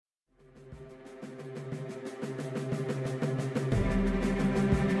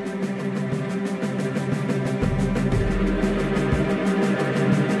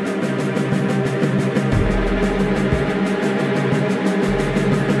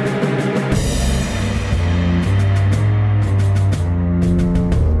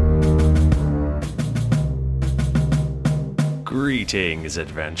Greetings,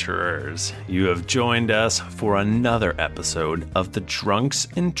 adventurers. You have joined us for another episode of the Drunks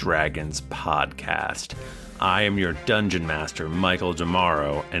and Dragons podcast. I am your dungeon master, Michael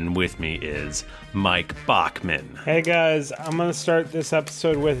Damaro, and with me is Mike Bachman. Hey guys, I'm going to start this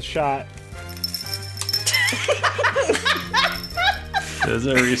episode with a shot. Those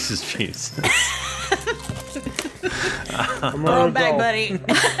are Reese's Pieces. Throw him back, buddy.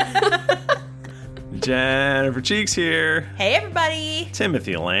 Jennifer Cheeks here. Hey, everybody.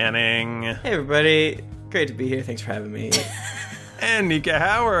 Timothy Lanning. Hey, everybody. Great to be here. Thanks for having me. And Nika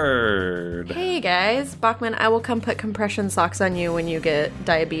Howard. Hey guys, Bachman, I will come put compression socks on you when you get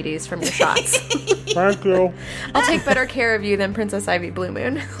diabetes from your shots. Thank you. I'll take better care of you than Princess Ivy Blue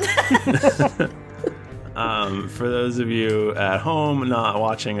Moon. For those of you at home not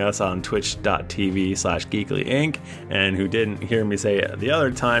watching us on twitch.tv/geeklyinc and who didn't hear me say it the other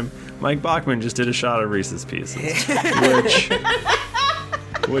time, Mike Bachman just did a shot of Reese's Pieces.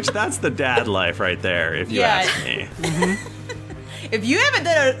 which that's the dad life right there, if you ask me. Mm-hmm. If you haven't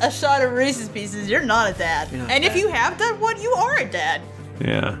done a shot of Reese's Pieces, you're not a dad. And if you have done one, you are a dad.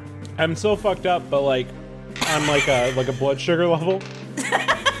 Yeah. I'm so fucked up, but I'm like a blood sugar level.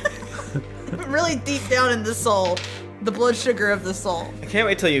 Really deep down in the soul, the blood sugar of the soul. I can't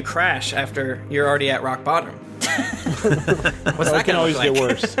wait till you crash after you're already at rock bottom. What's That can always get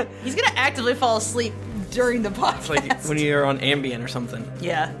worse. He's gonna actively fall asleep during the podcast. It's like when you're on Ambien or something.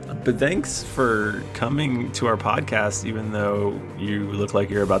 Yeah. But thanks for coming to our podcast, even though you look like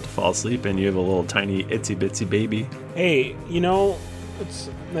you're about to fall asleep and you have a little tiny itsy bitsy baby. Hey,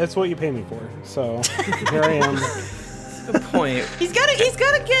 that's what you pay me for. So here I am. Good point. He's gotta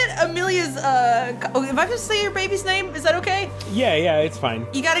get Amelia's, if I just say your baby's name, is that okay? Yeah, it's fine.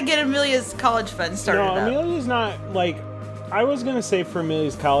 You gotta get Amelia's college fund started up. Amelia's not, I was going to say for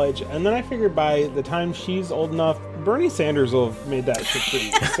Amelia's college, and then I figured by the time she's old enough, Bernie Sanders will have made that shit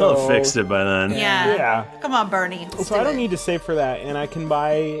pretty. So I'll fixed it by then. Yeah. Come on, Bernie. So I don't need to save for that, and I can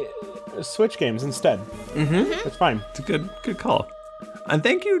buy Switch games instead. Mm-hmm. It's fine. It's a good call. And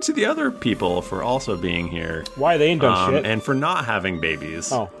thank you to the other people for also being here. Why? They ain't done shit. And for not having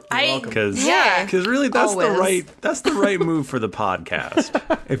babies. Oh. Because really that's Always. the right move for the podcast,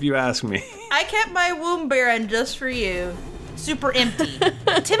 if you ask me. I kept my womb barren just for you. Super empty.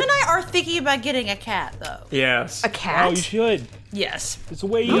 Tim and I are thinking about getting a cat, though. Yes. A cat? Oh, you should. Yes. It's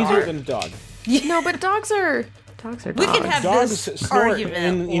way easier than a dog. No, but dogs are dogs. We can have Dogs this snort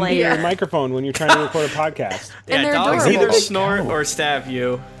argument into later. your microphone when you're trying to record a podcast. And they're dogs adorable. either snort or stab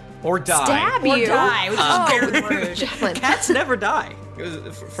you. Or die. Stab Or you? die, which is very rude. Jacqueline. Cats never die,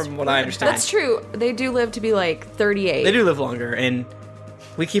 from what I understand. That's true. They do live to be 38. They do live longer, and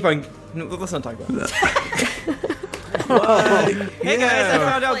we keep on... Let's not talk about that. Hey guys, I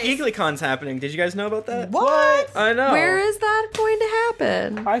found out GeeklyCon's happening. Did you guys know about that? What? I know. Where is that going to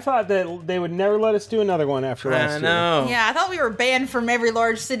happen? I thought that they would never let us do another one after last I know. Yeah, I thought we were banned from every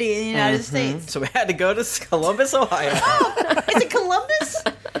large city in the United States. So we had to go to Columbus, Ohio. Is it Columbus?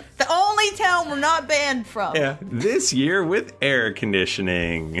 The only town we're not banned from. Yeah. This year with air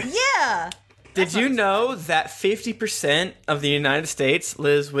conditioning. Yeah. Did you know that 50% of the United States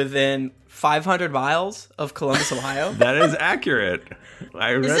lives within 500 miles of Columbus, Ohio? That is accurate.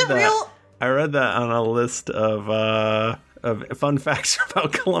 I read it that. real? I read that on a list of fun facts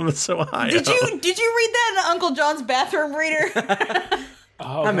about Columbus, Ohio. Did you read that in Uncle John's bathroom reader?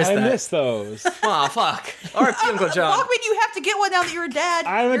 Oh, I missed that. miss those. Oh, fuck. R.I.P. Uncle John. Bachman, you have to get one now that you're a dad.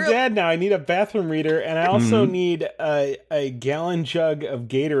 I'm a dad now. I need a bathroom reader, and I also need a gallon jug of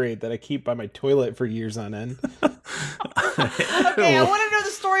Gatorade that I keep by my toilet for years on end. Okay, I want to know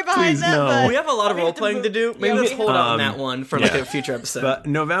the story behind Please, that. no. But We have a lot of role-playing to do. Maybe let's hold on that one for a future episode. But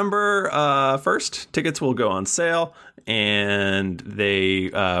November 1st, tickets will go on sale, and they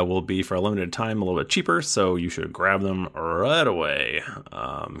will be for a limited time a little bit cheaper, so you should grab them right away.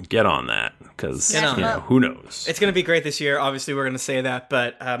 Get on that, because who knows? It's going to be great this year. Obviously, we're going to say that,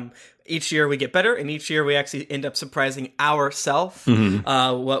 but each year we get better, and each year we actually end up surprising ourselves.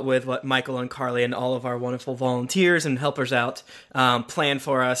 What Michael and Carly and all of our wonderful volunteers and helpers out plan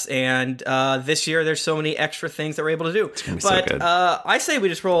for us. And this year there's so many extra things that we're able to do. But so good. I say we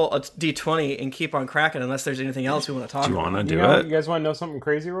just roll a d20 and keep on cracking unless there's anything else we want to talk Do you about. want to do You it? guys want to know something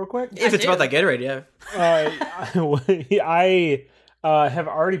crazy real quick? If it's about that Gatorade, yeah. I have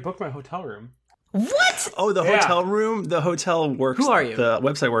already booked my hotel room. what? Oh, the hotel room? The hotel works. Who are you? The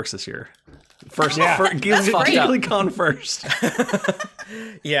website works this year. First, gone first.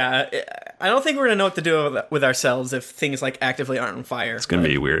 Yeah, I don't think we're gonna know what to do with ourselves if things like actively aren't on fire. It's gonna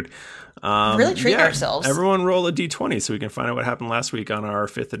be weird. Really treat ourselves. Everyone roll a d20 so we can find out what happened last week on our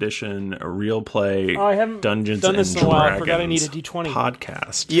 5th edition real play I haven't Dungeons done and this in a while. I Dragons forgot I need a d20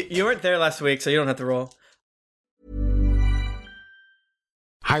 podcast. You weren't there last week, so you don't have to roll.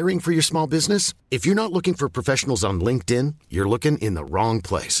 Hiring for your small business? If you're not looking for professionals on LinkedIn, you're looking in the wrong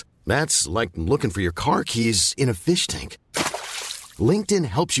place. That's like looking for your car keys in a fish tank. LinkedIn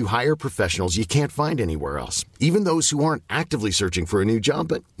helps you hire professionals you can't find anywhere else, even those who aren't actively searching for a new job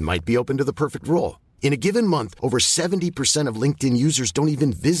but might be open to the perfect role. In a given month, over 70% of LinkedIn users don't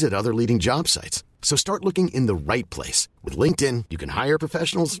even visit other leading job sites. So start looking in the right place. With LinkedIn, you can hire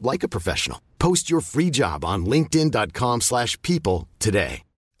professionals like a professional. Post your free job on linkedin.com/people today.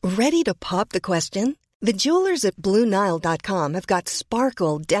 Ready to pop the question? The jewelers at BlueNile.com have got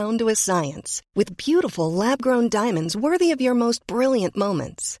sparkle down to a science with beautiful lab-grown diamonds worthy of your most brilliant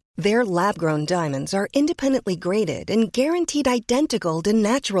moments. Their lab-grown diamonds are independently graded and guaranteed identical to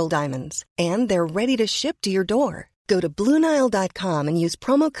natural diamonds, and they're ready to ship to your door. Go to BlueNile.com and use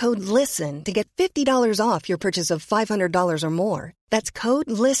promo code LISTEN to get $50 off your purchase of $500 or more. That's code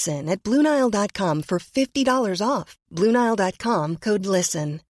LISTEN at BlueNile.com for $50 off. BlueNile.com, code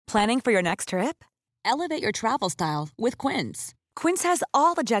LISTEN. Planning for your next trip? Elevate your travel style with Quince. Quince has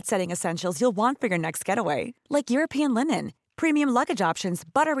all the jet-setting essentials you'll want for your next getaway, like European linen, premium luggage options,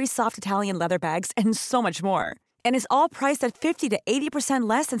 buttery soft Italian leather bags, and so much more. And is all priced at 50 to 80%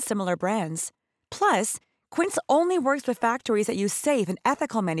 less than similar brands. Plus, Quince only works with factories that use safe and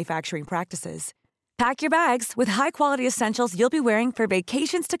ethical manufacturing practices. Pack your bags with high-quality essentials you'll be wearing for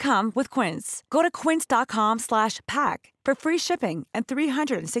vacations to come with Quince. Go to quince.com/pack for free shipping and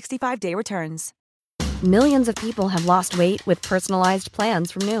 365-day returns. Millions of people have lost weight with personalized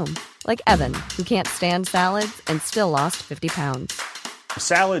plans from Noom. Like Evan, who can't stand salads and still lost 50 pounds.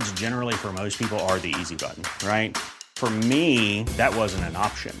 Salads generally for most people are the easy button, right? For me, that wasn't an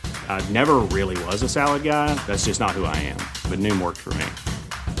option. I never really was a salad guy. That's just not who I am. But Noom worked for me.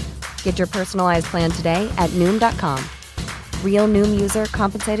 Get your personalized plan today at Noom.com. Real Noom user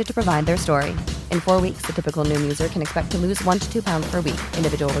compensated to provide their story. In 4 weeks, the typical Noom user can expect to lose 1 to 2 pounds per week.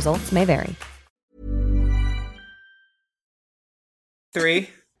 Individual results may vary. 3.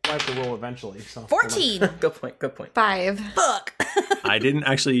 I'll have to roll eventually. So 14. Good point. 5. Fuck. I didn't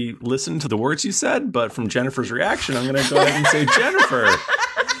actually listen to the words you said, but from Jennifer's reaction, I'm going to go ahead and say, Jennifer,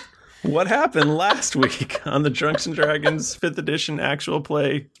 what happened last week on the Drunks and Dragons 5th edition actual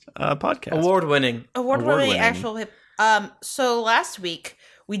play podcast? Award-winning actual. So last week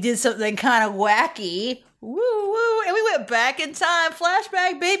we did something kind of wacky. Woo woo, and we went back in time,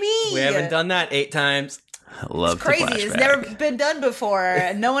 flashback, baby. We haven't done that 8 times. I love it's crazy. The it's never been done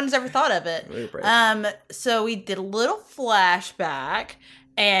before. No one's ever thought of it. Really so we did a little flashback,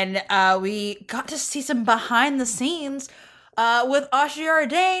 and we got to see some behind the scenes with Ashiara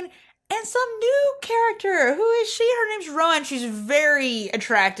Dane and some new character. Who is she? Her name's Rowan. She's very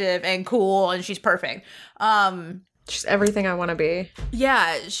attractive and cool, and she's perfect. She's everything I want to be.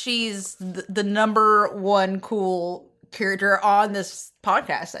 Yeah, she's the number one cool character on this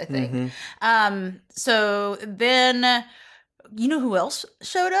podcast, I think. So then, you know who else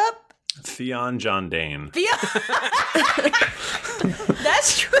showed up? Theon John Dane.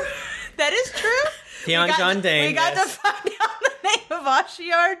 That's true. That is true. Theon John Dane. We got to find out the name of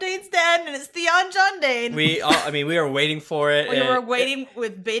Ashiara Dane's dad, and it's Theon John Dane. We were waiting for it. We were waiting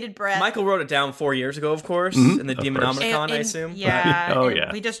with bated breath. Michael wrote it down 4 years ago, of course, in the Demonomicon, I assume. Yeah.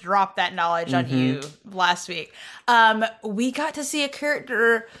 Yeah. We just dropped that knowledge on you last week. We got to see a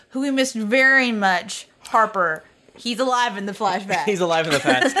character who we missed very much, Harper. He's alive in the flashback. He's alive in the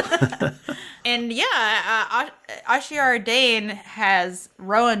past. And yeah, Ashiara Dane has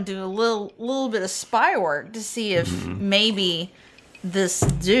Rowan do a little bit of spy work to see if maybe this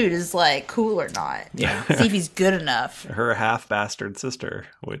dude is like cool or not. Yeah. See if he's good enough. Her half bastard sister,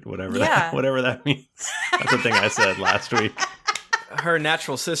 whatever Yeah. whatever that means. That's the thing I said last week. Her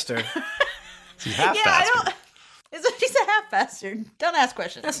natural sister. She's half Yeah, bastard. She's a half bastard. Don't ask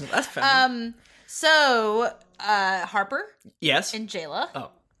questions. That's fine. So Harper Yes. and Jayla.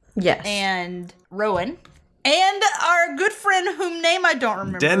 Oh. Yes. And Rowan. And our good friend whom name I don't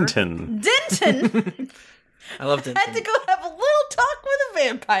remember. Denton. I love Denton. Had to go have a little talk with a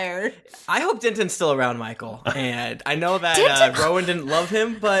vampire. I hope Denton's still around, Michael. And I know that Rowan didn't love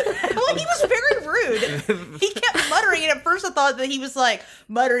him, but... Well, he was very rude. He kept muttering, and at first I thought that he was, like,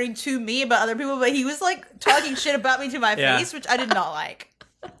 muttering to me about other people, but he was, like, talking shit about me to my face, which I did not like.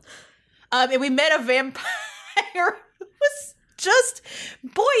 And we met a vampire who was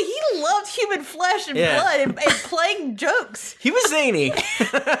boy, he loved human flesh and blood and playing jokes. He was zany.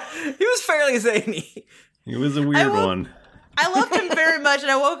 He was fairly zany. He was a weird one. I loved him very much,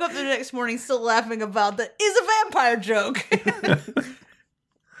 and I woke up the next morning still laughing about the is a vampire joke.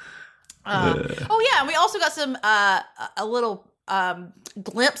 Oh yeah, and we also got some a little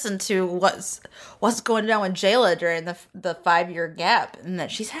glimpse into what's going down with Jayla during the 5-year gap, and that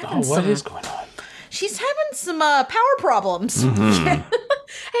she's having what is going on? She's having some power problems.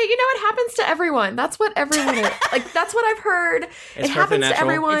 Hey, you know, it happens to everyone. That's what everyone is. Like, that's what I've heard. It's it happens to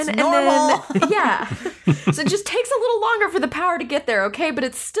everyone. It's normal. Then, yeah. So it just takes a little longer for the power to get there, okay? But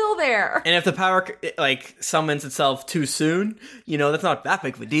it's still there. And if the power, summons itself too soon, that's not that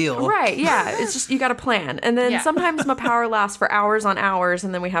big of a deal. Right, yeah. It's just, you got to plan. And then sometimes my power lasts for hours on hours,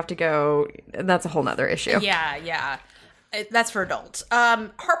 and then we have to go. That's a whole nother issue. Yeah. That's for adults.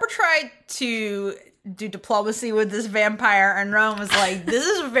 Harper tried to do diplomacy with this vampire, and Rowan was like, this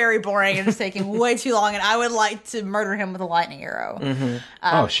is very boring and it's taking way too long, and I would like to murder him with a lightning arrow. Mm-hmm.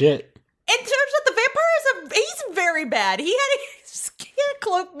 Oh, shit. It turns out the vampire he's very bad. He had a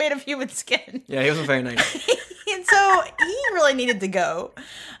cloak made of human skin. Yeah, he wasn't very nice. And so he really needed to go.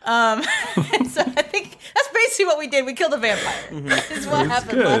 And so I think that's basically what we did. We killed a vampire. Mm-hmm. This is what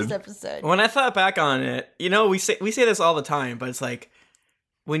happened last episode. When I thought back on it, we say this all the time, but it's like,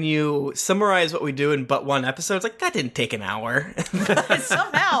 when you summarize what we do in but one episode, it's like, that didn't take an hour.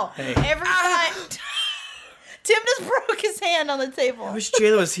 Somehow, every time... Tim just broke his hand on the table. I wish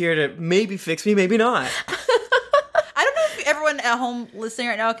Jayla was here to maybe fix me, maybe not. I don't know if everyone at home listening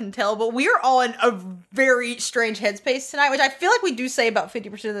right now can tell, but we are all in a very strange headspace tonight, which I feel like we do say about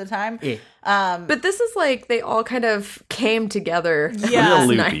 50% of the time. Yeah. But this is like they all kind of came together. Real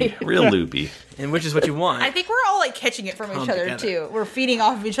loopy. Real loopy. And which is what you want. I think we're all like catching it from each other, together. too. We're feeding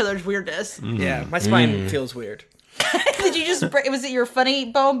off of each other's weirdness. Yeah, my spine feels weird. Did you just break? Was it your funny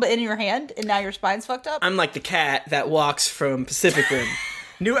bone but in your hand, and now your spine's fucked up? I'm like the cat that walks from Pacific Rim.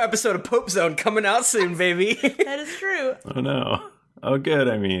 New episode of Pope Zone coming out soon, baby. That is true. Oh, no. Oh, good,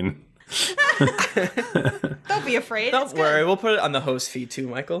 I mean. Don't be afraid. Don't worry, we'll put it on the host feed too,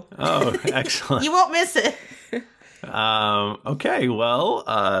 Michael. Oh, excellent. You won't miss it. Okay,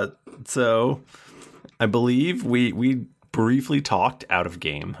 well, so I believe we briefly talked out of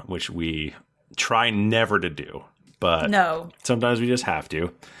game, which we try never to do, but no, sometimes we just have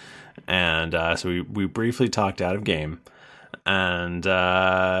to. And so we briefly talked out of game, and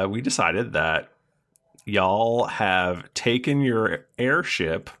we decided that y'all have taken your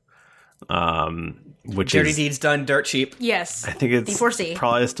airship, which Dirty is deeds done dirt cheap. Yes, I think it's D4C.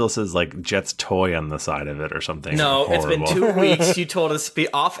 probably still says like Jet's toy on the side of it or something. No, horrible. It's been 2 weeks. You told us to be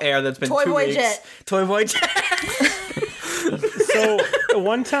off air. That's been Toy 2 Boy weeks. Jet. Toy Boy Jet. So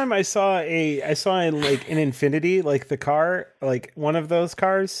one time I saw in like an Infinity, like the car, like one of those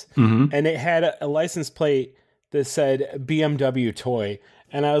cars, and it had a license plate that said BMW toy.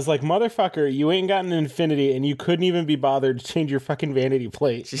 And I was like, motherfucker, you ain't got an Infinity and you couldn't even be bothered to change your fucking vanity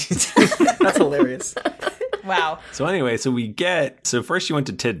plate. That's hilarious. Wow. So anyway, so first you went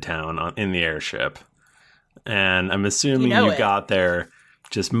to Tidtown in the airship, and I'm assuming you got there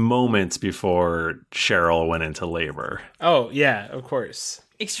just moments before Cheryl went into labor. Oh yeah, of course.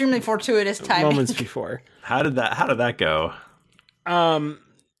 Extremely fortuitous timing. Moments before. How did that go?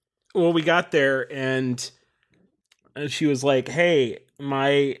 Well, we got there and she was like, "Hey,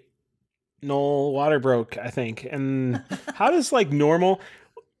 my Knoll water broke, I think." And how does like normal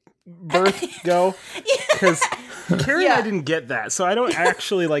birth go? Because Carrie and I didn't get that, so I don't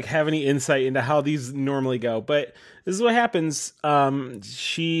actually like have any insight into how these normally go. But this is what happens.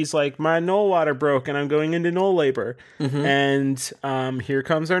 She's like, my Knoll water broke, and I'm going into Knoll labor. And here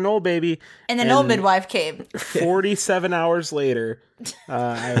comes our Knoll baby. And the Knoll midwife came. 47 hours later,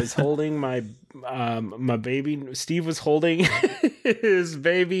 I was holding my baby. Steve was holding his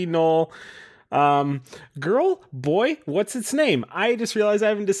baby Knoll. Girl, boy, what's its name? I just realized I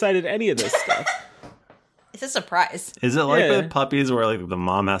haven't decided any of this stuff. It's a surprise. Is it like with puppies where like the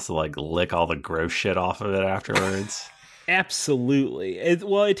mom has to like lick all the gross shit off of it afterwards? Absolutely.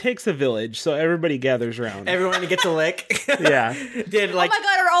 It takes a village, so everybody gathers around. Everyone gets a lick. Yeah. Did like? Oh my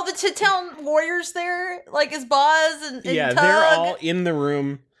god, are all the Tidtown warriors there? Like is Boz and yeah, Tug? they're all in the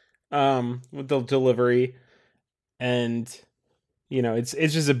room with the delivery, and you know it's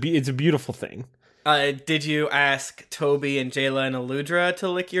just it's a beautiful thing. Did you ask Toby and Jayla and Aludra to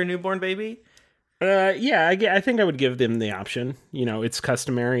lick your newborn baby? Yeah, I think I would give them the option. You know, it's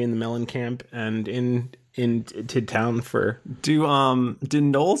customary in the Mellon camp and in into town for. Do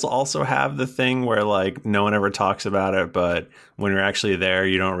Knowles also have the thing where like no one ever talks about it, but when you're actually there,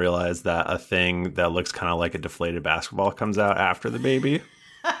 you don't realize that a thing that looks kind of like a deflated basketball comes out after the baby?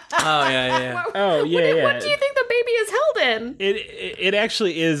 Oh yeah. Oh yeah. What do you think the baby is held in? It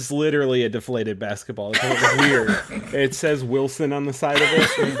actually is literally a deflated basketball. It's weird. It says Wilson on the side of it.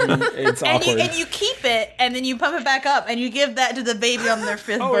 It's awkward. And you keep it, and then you pump it back up, and you give that to the baby on their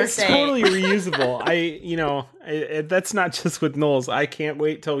 5th Oh, it's birthday. totally reusable. That's not just with Knowles. I can't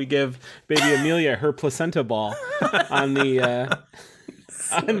wait till we give baby Amelia her placenta ball on the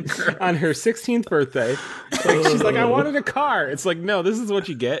on her 16th birthday. Like, she's like, I wanted a car. It's like, no, this is what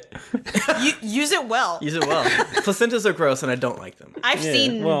you get. You use it well. Use it well. Placentas are gross, and I don't like them. I've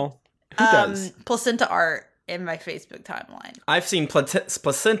seen who does? placenta art in my Facebook timeline. I've seen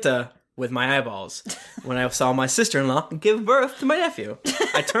placenta with my eyeballs when I saw my sister-in-law give birth to my nephew.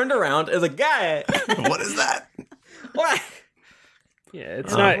 I turned around as a guy. What is that? What? Yeah,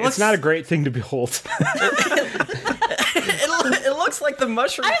 it's not a great thing to behold. It looks like the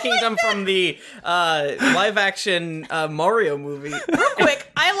Mushroom Kingdom from the live-action Mario movie. Real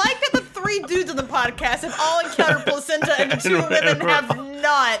quick, I like that the 3 dudes on the podcast have all encountered placenta, and the 2 women have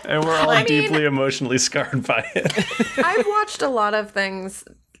not. And we're all deeply emotionally scarred by it. I've watched a lot of things,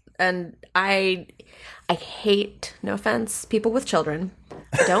 and I hate, no offense, people with children.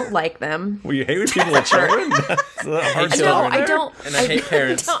 I don't like them. Well, you hate people with children? I don't. And I hate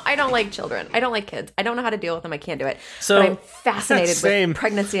parents. I don't like children. I don't like kids. I don't know how to deal with them. I can't do it. So- but I'm fascinated Same. with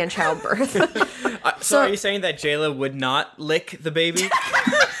pregnancy and childbirth. So are you saying that Jayla would not lick the baby?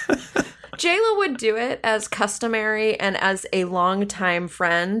 Jayla would do it as customary and as a longtime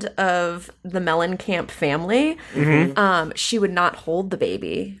friend of the Mellencamp family. Mm-hmm. She would not hold the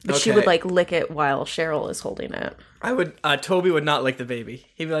baby, but she would like lick it while Cheryl is holding it. I would. Toby would not lick the baby.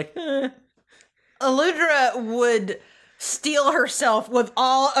 He'd be like, Aludra would steel herself with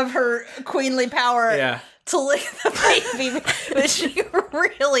all of her queenly power to lick the baby, but she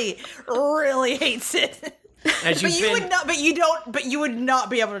really, really hates it. As But you would not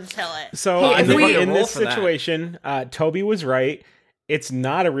be able to tell it. So Hey, in this situation, Toby was right. It's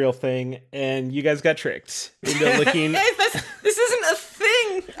not a real thing, and you guys got tricked into licking. Hey, this isn't a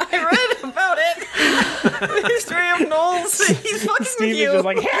thing. I read about it. The history of Knowles. He's fucking Steve with is you. just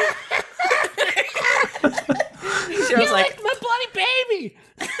like, Cheryl's like, my bloody baby.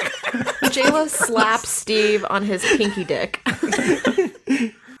 Jayla slaps Steve on his pinky dick.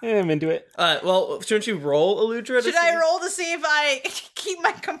 I'm into it. well, shouldn't you roll, Aludra? Should I roll to see if I keep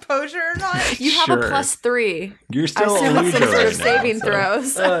my composure or not? You have Sure. a +3. You're still Some Aludra sort right of saving now,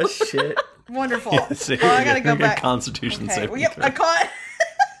 throws. Oh shit! Wonderful. So Oh, I gotta go you're back. Constitution Okay. saving Well, yep, throw. I caught.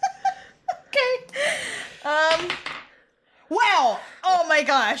 Okay. Wow. Oh my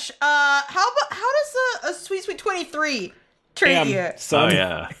gosh. How does a sweet 23 treat you? Oh Son.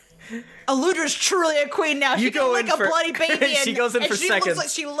 yeah. Aludra's truly a queen now. She You can go lick in a for- bloody baby. And, She goes in and for she seconds. looks like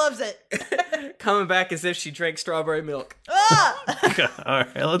she loves it. Coming back as if she drank strawberry milk. All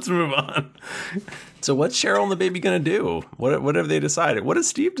right, let's move on. So what's Cheryl and the baby gonna do? What have they decided? What has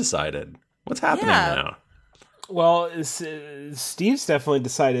Steve decided? What's happening now? Well, Steve's definitely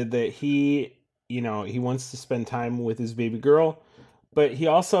decided that he wants to spend time with his baby girl, but he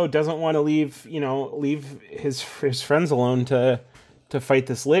also doesn't want to leave his friends alone to fight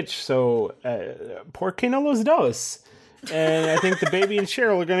this lich. So, por qué no los dos? And I think the baby and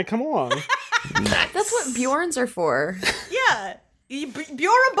Cheryl are going to come along. That's what Bjorns are for. Yeah. Bjorn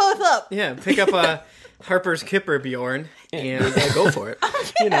them both up. Yeah, pick up a Harper's Kipper Bjorn and go for it.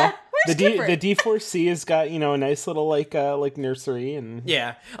 The D4C has got a nice little like nursery and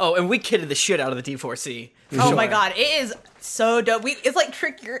Yeah. Oh, and we kidded the shit out of the D4C. Oh my god, it is so dope. It's like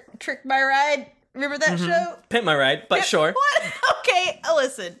Trick My Ride. Remember that show? Pimp my ride, but sure. What? Okay,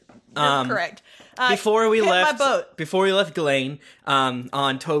 listen. That's correct. Before we hit left, my boat. Glane,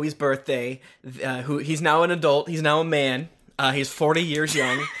 on Toby's birthday, he's now an adult. He's now a man. He's 40 years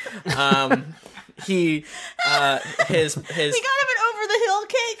young. He his We got him an over the hill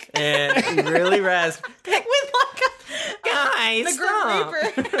cake and he really razzed. with Guys, the stop.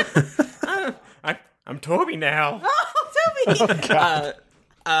 Grim Reaper. I'm Toby now. Oh, Toby!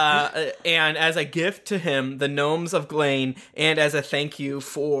 And as a gift to him, the gnomes of Glane, and as a thank you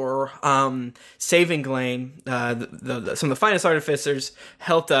for saving Glane, some of the finest artificers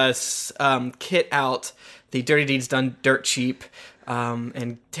helped us kit out the Dirty Deeds Done dirt cheap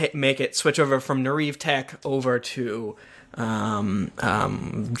and make it switch over from Nariv Tech over to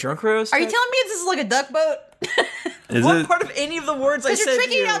drunk roast. Are you telling me this is like a duck boat? Is What it? part of any of the words I Because said you're to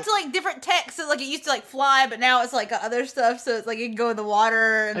tricking you? it out to like different texts. So, like it used to like fly, but now it's like other stuff. So it's like it can go in the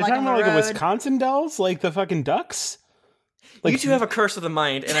water and Are you like talking on the about like road. the Wisconsin Dells, like the fucking ducks? You two have a curse of the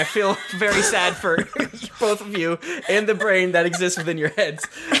mind, and I feel very sad for both of you and the brain that exists within your heads.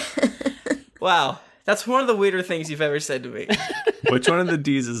 Wow. That's one of the weirder things you've ever said to me. Which one of the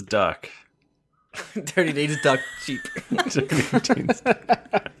D's is duck? Dirty Deeds Duck Cheap.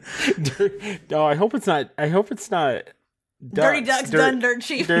 No, I hope it's not. I hope it's not. Dirty ducks done dirt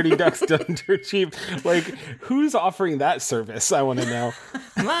cheap. Dirty ducks done dirt cheap. Like, who's offering that service? I want to know.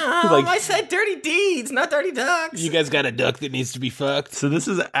 Mom, Like- I said Dirty Deeds, not Dirty Ducks. You guys got a duck that needs to be fucked? So this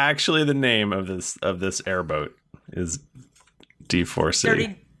is actually the name of this airboat is D4C.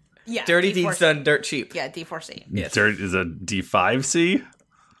 Dirty D4C. Deeds Done Dirt Cheap. Yeah, D4C. Yes. Dirt is a D5C.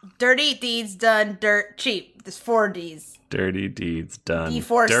 Dirty deeds done dirt cheap. There's 4 D's. Dirty deeds done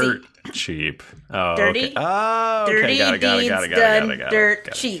D4C. dirt cheap. Oh, Dirty. okay. Oh, okay. Dirty Got it. deeds done dirt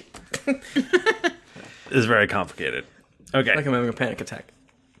Got it. cheap. It's very complicated. Okay. Like I'm having a panic attack.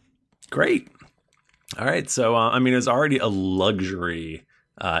 Great. All right. So, I mean, it was already a luxury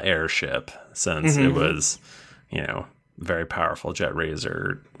airship since it was, very powerful jet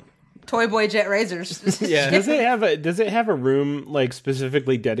razor. Toy Boy Jet Razors. Yeah. Does it have a room like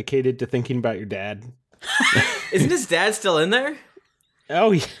specifically dedicated to thinking about your dad? Isn't his dad still in there? Oh,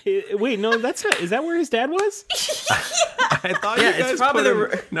 wait, no, is that where his dad was? I thought Yeah, you guys it's probably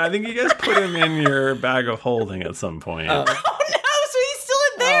put him, no, I think you guys put him in your bag of holding at some point. Oh no, so he's still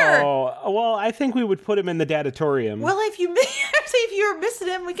in there. Oh, well, I think we would put him in the dadatorium. Well, if you were missing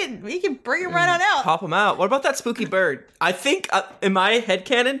him, we can bring him right on out. Pop him out. What about that spooky bird? I think, in my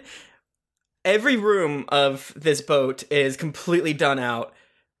headcanon, every room of this boat is completely done out,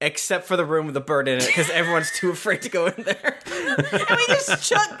 except for the room with the bird in it, because everyone's too afraid to go in there. And we just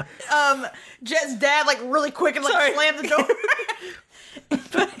chuck Jet's dad like really quick and like Sorry. slam the door.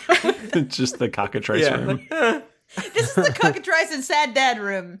 Just the cockatrice room. This is the cockatrice and sad dad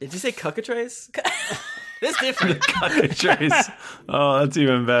room. Did you say cockatrice? This different. Cockatrice. Oh, that's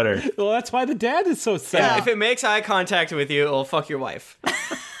even better. Well, that's why the dad is so sad. If it makes eye contact with you, it'll fuck your wife.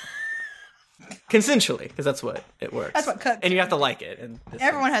 Consensually, because that's what it works. That's what and you have to like it. And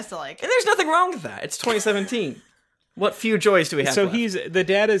Everyone has to like it. And there's nothing wrong with that. It's 2017. What few joys do we have? So left? the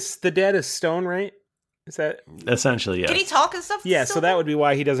dad is stone, right? Is that Essentially, yes. Can he talk and stuff? yeah? So that would be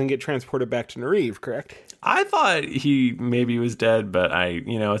why he doesn't get transported back to Nariv, correct? I thought he maybe was dead, but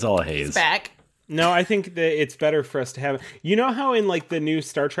it's all a haze. He's back. No, I think that it's better for us to have. You know how in like the new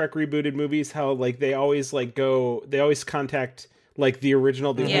Star Trek rebooted movies, how like they always contact like the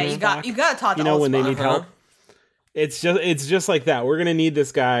original. The Yeah, original you got to talk to when they Spock. need help. It's just like that. We're gonna need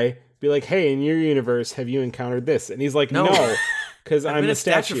this guy. Be like, hey, in your universe, have you encountered this? And he's like, no, because I'm been a a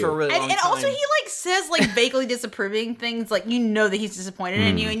statue statue. for a really long And also time. he like says like vaguely disapproving things, like you know that he's disappointed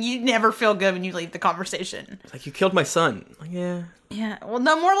in you, and you never feel good when you leave the conversation. Like, you killed my son. Like, yeah. Yeah, well,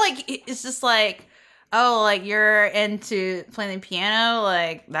 no more like it's just like, oh, like you're into playing the piano,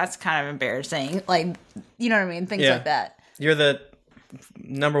 like that's kind of embarrassing, like you know what I mean, things Yeah. like that. You're the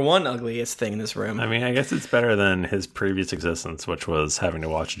number one ugliest thing in this room. I mean, I guess it's better than his previous existence, which was having to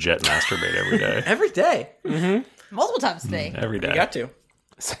watch Jet masturbate every day. Every day. Multiple times a day. Every day. You got to.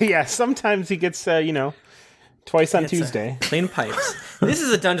 So yeah, sometimes he gets twice on Tuesday. Clean pipes. This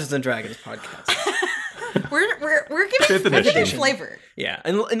is a Dungeons and Dragons podcast. We're giving we're giving flavor. Yeah,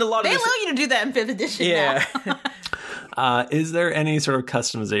 and in a lot They of this, allow you to do that in 5th edition. yeah. Is there any sort of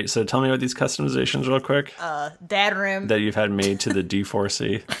customization? So tell me about these customizations real quick now. Dad room. that you've had made to the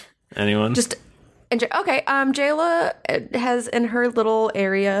D4C. Anyone? Okay, Jayla has in her little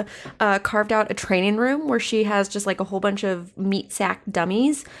area carved out a training room where she has just like a whole bunch of meat sack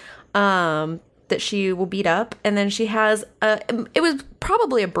dummies that she will beat up. And then she has, it was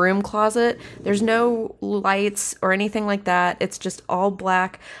probably a broom closet. There's no lights or anything like that. It's just all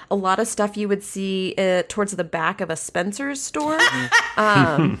black. A lot of stuff you would see towards the back of a Spencer's store.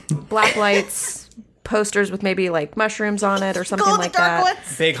 Black lights, posters with maybe like mushrooms on it or something Glow in the like dark that.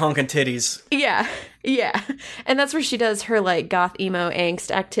 ones. Big honkin' titties. Yeah. And that's where she does her like goth emo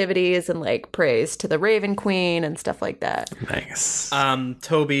angst activities and like praise to the Raven Queen and stuff like that. Nice.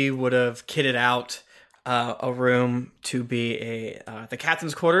 Toby would have kitted out a room to be the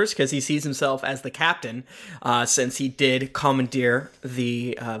captain's quarters because he sees himself as the captain since he did commandeer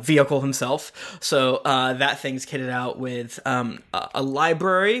the vehicle himself. So that thing's kitted out with a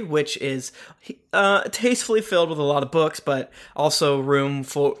library, which is tastefully filled with a lot of books, but also room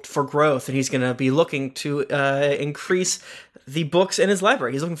for growth. And he's going to be looking to increase the books in his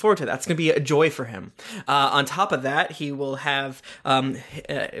library. He's looking forward to that. That's going to be a joy for him. On top of that, he will have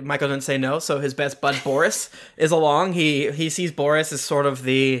Michael didn't say no, so his best bud Boris is along. He sees Boris as sort of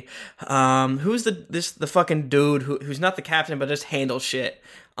the who's the fucking dude who's not the captain but just handles shit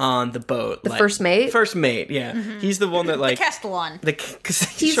on the boat. The first mate? First mate, yeah. Mm-hmm. He's the one that like the Castellan.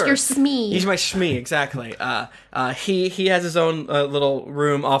 He's your Smee. He's my Shmee, exactly. He has his own little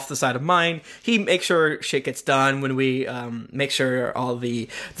room off the side of mine. He makes sure shit gets done when we make sure all the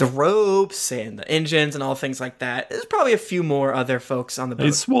ropes and the engines and all things like that. There's probably a few more other folks on the boat.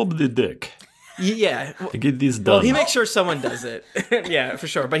 He swab the dick. Yeah. To get these done. Well, he makes sure someone does it. Yeah, for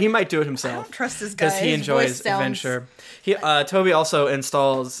sure. But he might do it himself. I don't trust this guy. Because he His enjoys voice sounds- adventure. Toby also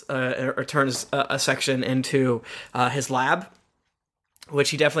installs or turns a section into his lab, which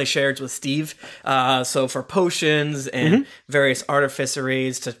he definitely shares with Steve. So for potions and various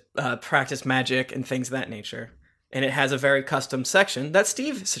artificeries to practice magic and things of that nature. And it has a very custom section that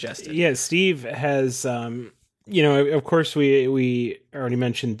Steve suggested. Yeah, Steve has, of course, we already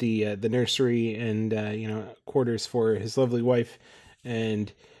mentioned the nursery and, quarters for his lovely wife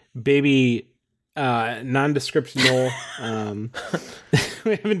and baby nondescript Noel.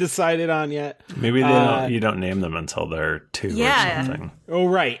 We haven't decided on yet. Maybe you don't name them until they're 2 or something. Oh,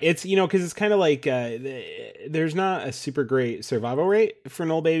 right. It's, because it's kind of like there's not a super great survival rate for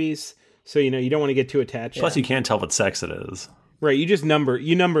Noel babies. So, you don't want to get too attached. Plus, you can't tell what sex it is. Right, you just number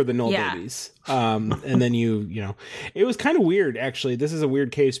the Noel babies, and then it was kind of weird actually. This is a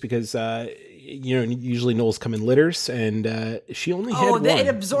weird case because usually Noels come in litters, and she only had one. It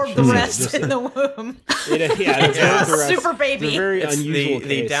absorbed the rest in the womb. It absorbed the rest. Super baby. It's a very unusual the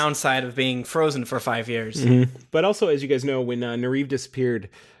case. downside of being frozen for 5 years. Mm-hmm. But also, as you guys know, when Nariv disappeared,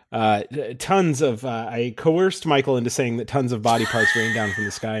 tons of I coerced Michael into saying that tons of body parts rained down from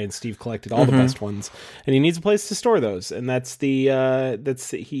the sky, and Steve collected all the best ones, and he needs a place to store those, and he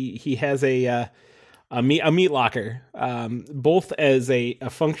has a meat locker, both as a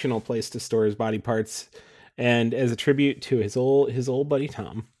functional place to store his body parts, and as a tribute to his old buddy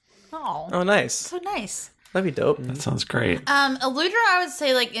Tom. Oh, nice. So nice. That'd be dope. That sounds great. Eludra, I would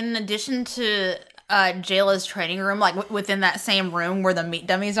say, like, in addition to Jayla's training room, like within that same room where the meat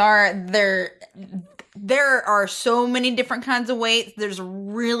dummies are, there are so many different kinds of weights. There's a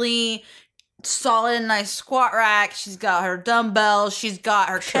really solid and nice squat rack. She's got her dumbbells. She's got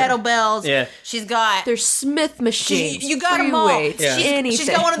her kettlebells. Yeah. She's got... There's Smith machines. You got free them all. weights, Yeah. She's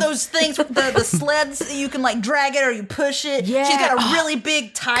got one of those things with the sleds that you can like drag it or you push it. Yeah. She's got a really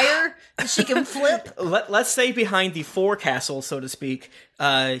big tire that she can flip. Let's say behind the forecastle, so to speak,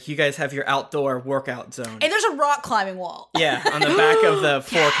 you guys have your outdoor workout zone. And there's a rock climbing wall. Yeah, on the back of the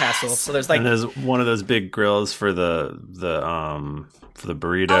forecastle. So there's like And there's one of those big grills for the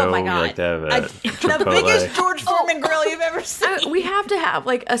burrito. Oh my God. Like they have at The Chipotle. biggest George Foreman grill you've ever seen. We have to have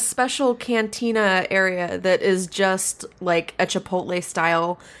like a special cantina area that is just like a Chipotle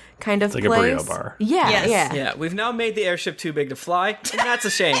style kind of It's like place. a burrito bar. Yeah, Yes. yeah. yeah, we've now made the airship too big to fly, and that's a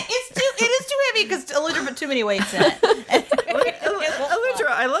shame. It is too heavy because Eludra put too many weights in it. Aludra,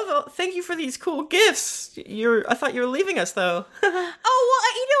 I love it. Thank you for these cool gifts. I thought you were leaving us though. If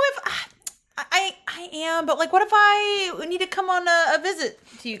I am, but like, what if I need to come on a visit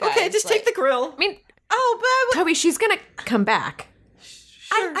to you guys? Okay, just take the grill. I mean, but Toby, she's gonna come back.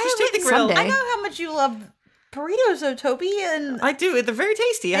 Sure, just take the grill. someday. I know how much you love burritos, though, Toby, and I do. They're very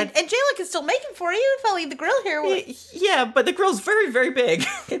tasty. and Jayla can still make them for you if I leave the grill here. Yeah, but the grill's very, very big.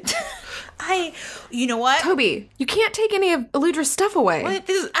 You know what? Toby, you can't take any of Eludra's stuff away.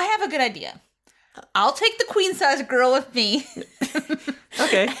 I have a good idea. I'll take the queen size grill with me,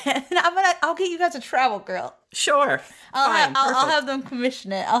 Okay, and I'll get you guys a travel grill. sure. Fine, I'll perfect. have them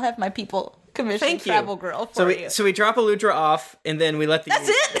commission it. I'll have my people commission Thank you. travel grill for you. So we drop Aludra off, and then we let the... That's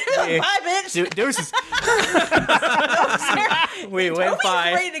it. Bye, bitch. Deuces. We went Toby's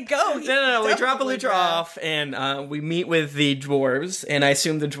by. ready to go. No. We drop Aludra off, and we meet with the dwarves, and I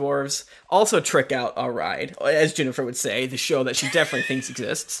assume the dwarves also trick out our ride, as Jennifer would say, the show that she definitely thinks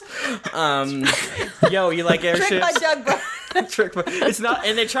exists. Yo, you like airships? Trick my Doug boat. Trick my- It's not,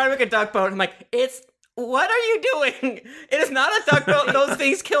 and they try to make a duck boat. I'm like, what are you doing? It is not a duck boat. Those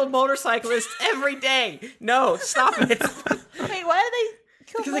things kill motorcyclists every day. No, stop it. Wait, why do they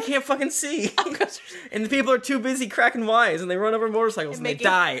kill Because they can't fucking see. And the people are too busy cracking wise, and they run over motorcycles, and they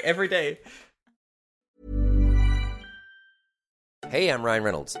die every day. Hey, I'm Ryan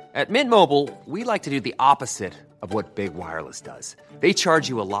Reynolds. At Mint Mobile, we like to do the opposite of what Big Wireless does. They charge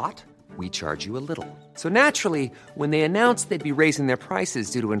you a lot, we charge you a little. So naturally, when they announced they'd be raising their prices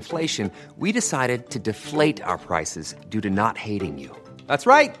due to inflation, we decided to deflate our prices due to not hating you. That's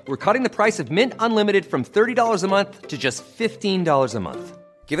right. We're cutting the price of Mint Unlimited from $30 a month to just $15 a month.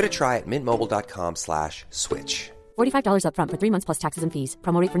 Give it a try at mintmobile.com/switch. $45 up front for 3 months plus taxes and fees.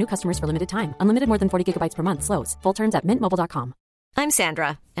 Promo rate for new customers for limited time. Unlimited more than 40 gigabytes per month. Slows full terms at mintmobile.com. I'm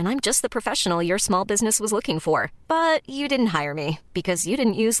Sandra, and I'm just the professional your small business was looking for. But you didn't hire me because you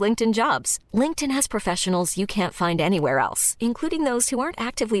didn't use LinkedIn Jobs. LinkedIn has professionals you can't find anywhere else, including those who aren't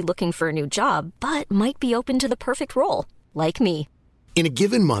actively looking for a new job, but might be open to the perfect role, like me. In a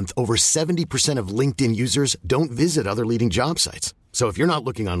given month, over 70% of LinkedIn users don't visit other leading job sites. So if you're not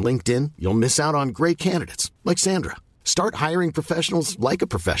looking on LinkedIn, you'll miss out on great candidates like Sandra. Start hiring professionals like a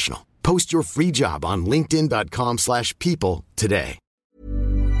professional. Post your free job on linkedin.com/people today.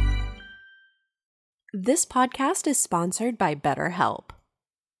 This podcast is sponsored by BetterHelp.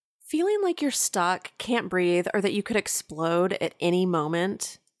 Feeling like you're stuck, can't breathe, or that you could explode at any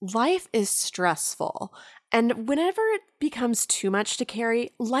moment? Life is stressful. And whenever it becomes too much to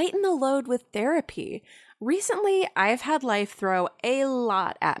carry, lighten the load with therapy. Recently, I've had life throw a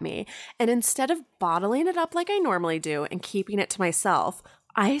lot at me, and instead of bottling it up like I normally do and keeping it to myself,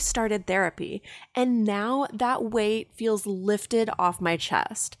 I started therapy, and now that weight feels lifted off my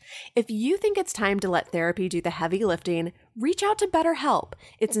chest. If you think it's time to let therapy do the heavy lifting, reach out to BetterHelp.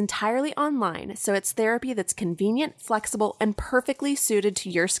 It's entirely online, so it's therapy that's convenient, flexible, and perfectly suited to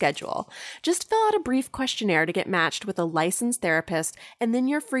your schedule. Just fill out a brief questionnaire to get matched with a licensed therapist, and then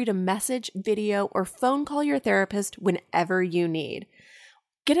you're free to message, video, or phone call your therapist whenever you need.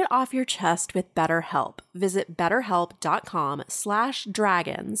 Get it off your chest with BetterHelp. Visit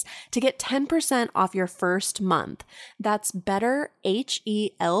betterhelp.com/dragons to get 10% off your first month. That's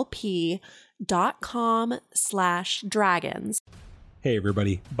betterhelp.com/dragons. Hey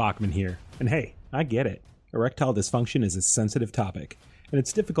everybody, Bachman here. And hey, I get it. Erectile dysfunction is a sensitive topic, and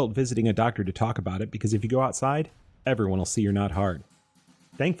it's difficult visiting a doctor to talk about it because if you go outside, everyone will see you're not hard.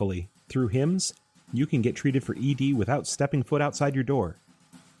 Thankfully, through HIMS, you can get treated for ED without stepping foot outside your door.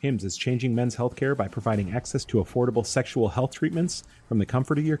 HIMS is changing men's healthcare by providing access to affordable sexual health treatments from the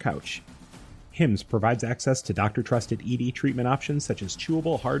comfort of your couch. HIMS provides access to doctor-trusted ED treatment options such as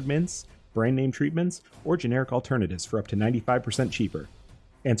chewable hard mints, brand name treatments, or generic alternatives for up to 95% cheaper.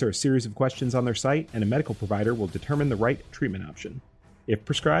 Answer a series of questions on their site, and a medical provider will determine the right treatment option. If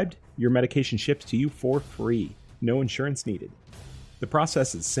prescribed, your medication ships to you for free, no insurance needed. The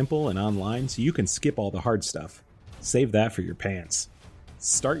process is simple and online, so you can skip all the hard stuff. Save that for your pants.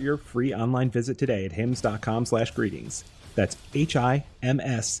 Start your free online visit today at hims.com/greetings. That's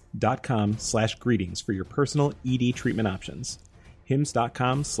HIMS.com/greetings for your personal ED treatment options.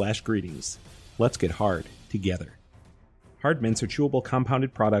 hims.com/greetings. Let's get hard together. Hard mints are chewable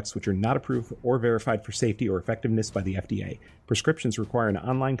compounded products which are not approved or verified for safety or effectiveness by the FDA. Prescriptions require an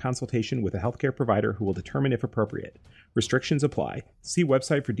online consultation with a healthcare provider who will determine if appropriate. Restrictions apply. See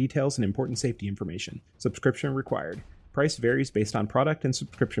website for details and important safety information. Subscription required. Price varies based on product and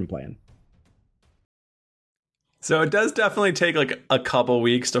subscription plan. So it does definitely take like a couple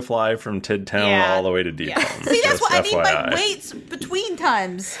weeks to fly from Tidtown all the way to Deep Elm. See, that's why I need FYI. my weights between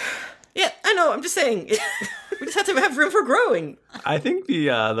times. Yeah, I know. I'm just saying. We just have to have room for growing. I think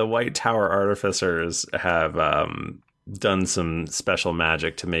the White Tower artificers have done some special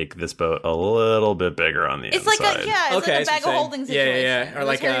magic to make this boat a little bit bigger on the inside. It's like a bag of holding situation. Yeah. Or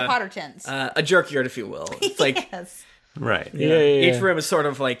like Harry Potter tins. A jerkyard, if you will. It's like yes. Right. Yeah. Each room is sort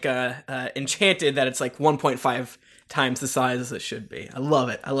of like enchanted that it's like 1.5 times the size as it should be. I love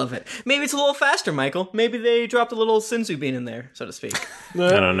it. Maybe it's a little faster, Michael. Maybe they dropped a little Sinzu bean in there, so to speak.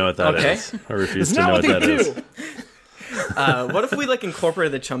 I don't know what that is. I refuse to know what that is. What if we like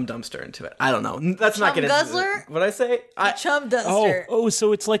incorporated the chum dumpster into it? I don't know. That's Chum not gonna. guzzler? What I say? Chum dumpster. Oh,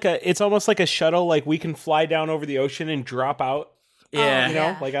 so it's almost like a shuttle. Like we can fly down over the ocean and drop out. Yeah, you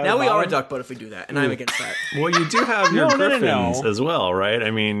know, like out now of the we are a bottom. duck boat if we do that, and I'm against that. Well, you do have your No. griffins as well, right?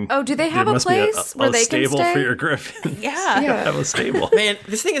 I mean, Oh, do they have there a must be place where they can stable stay? for your griffins. Yeah. You gotta have a stable. Man,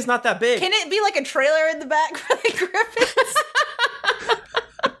 this thing is not that big. Can it be like a trailer in the back for the griffins?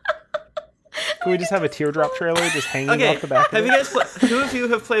 Can we just have a teardrop trailer just hanging Okay, off the back? have you guys? Who of you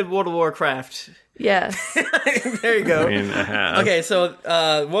have played World of Warcraft? Yes. There you go. I mean, I have. Okay, so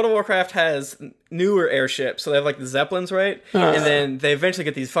World of Warcraft has newer airships, so they have like the Zeppelins, right? And then they eventually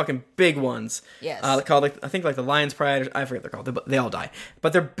get these fucking big ones. Yes. Called like I think like the Lion's Pride. I forget what they're called. They all die,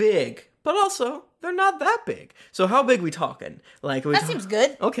 but they're big. But also they're not that big. So how big we talking? Like That seems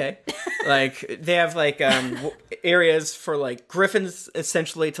good. Okay. Like they have like areas for like griffins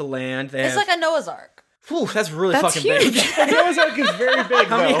essentially to land. It's like a Noah's Ark. Whew, that's really That's fucking huge. big. Noah's Ark is very big.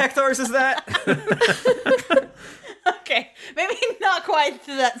 How many though. hectares is that? Okay, maybe not quite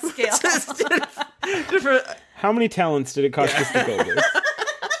to that scale. Different. How many talents did it cost us to build this?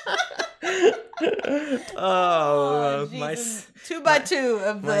 My 2x2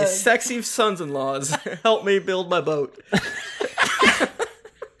 of my the sexy sons-in-laws help me build my boat.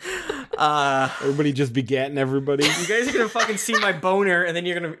 Everybody just begatting everybody. You guys are gonna fucking see my boner, and then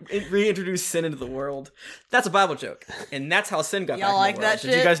you're gonna reintroduce sin into the world. That's a Bible joke, and that's how sin got Y'all back like in the world. that Did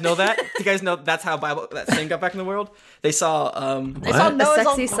you shit? guys know that? Did you guys know that's how that sin got back in the world? They saw A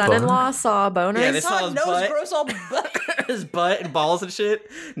sexy son-in-law saw a boner. Yeah, they saw his butt. gross all butt. his butt and balls and shit.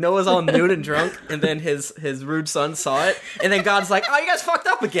 Noah's all nude and drunk, and then his rude son saw it, and then God's like, "Oh, you guys fucked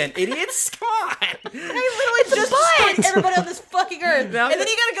up again, idiots! Come on!" I literally just destroyed everybody on this fucking earth, Now- and then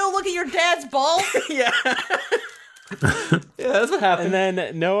you gotta go look at your dad's balls. Yeah, that's what happened. And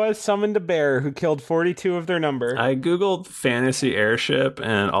then Noah summoned a bear who killed 42 of their number. I googled fantasy airship,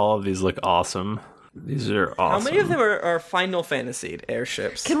 and all of these look awesome. These are awesome. How many of them are Final Fantasy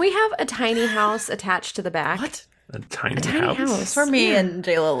airships? Can we have a tiny house attached to the back? What? A tiny Tiny house? house. Where me and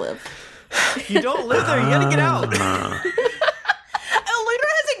JLo live. You don't live there. You gotta get out. Eludra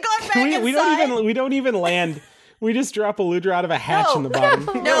hasn't gone back inside. We don't even land. We just drop Eludra out of a hatch in the bottom.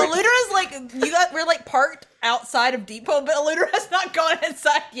 No, Eludra's like we're like parked outside of Depot, but Eludra has not gone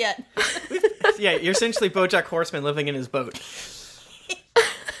inside yet. Yeah, you're essentially BoJack Horseman living in his boat,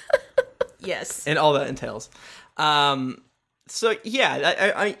 Yes. and all that entails. So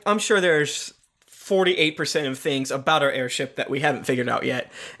yeah, I'm sure there's 48% of things about our airship that we haven't figured out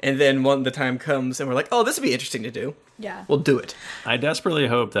yet, and then when the time comes and we're like, oh, this would be interesting to do. Yeah. We'll do it. I desperately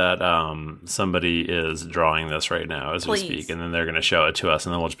hope that somebody is drawing this right now as Please. we speak, and then they're going to show it to us,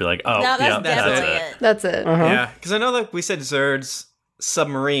 and then we'll just be like, oh, No, that's yeah, definitely that's it. That's it. Yeah, because I know that we said Zerd's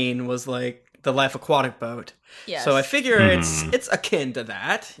submarine was like the life aquatic boat. Yes. So I figure it's akin to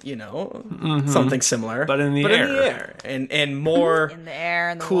that, something similar, But in the in air. the air, and more In the air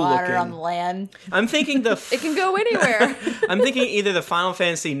and the cool water looking. on the land. I'm thinking It can go anywhere. I'm thinking either the Final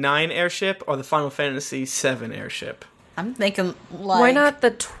Fantasy 9 airship or the Final Fantasy 7 airship. I'm thinking like Why not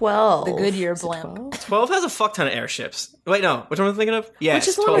the 12? the Goodyear Is it blimp. 12? 12 has a fuck ton of airships. Wait, no, which one am I thinking of? Yeah, Which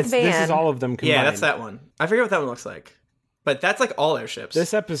is the one with Van. This is all of them combined. Yeah, that's that one. I forget what that one looks like, but that's like all airships.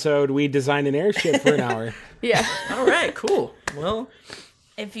 This episode, we designed an airship for an hour. Yeah. All right, cool. Well,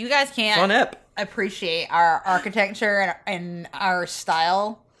 If you guys fun can't ep. appreciate our architecture and our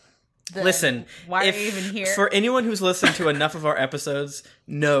style, then Listen, why if are you even here? for anyone who's listened to enough of our episodes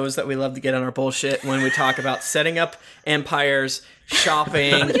knows that we love to get on our bullshit when we talk about setting up empires,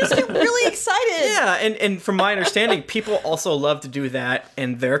 shopping. You just get really excited. Yeah, and from my understanding, people also love to do that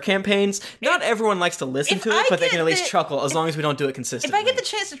in their campaigns. Not everyone likes to listen if to it, I but they get can at least the- chuckle as long as we don't do it If consistently. I get the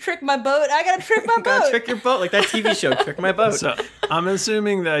chance to trick my boat, I gotta trick my Gotta boat. trick your boat, like that TV show, Trick My Boat. So I'm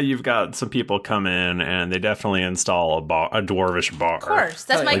assuming that you've got some people come in and they definitely install a dwarvish bar. Of course,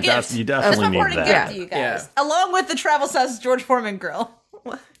 that's my Like, gift. you That's definitely my need parting that. gift to you guys, along with the travel size George Foreman grill.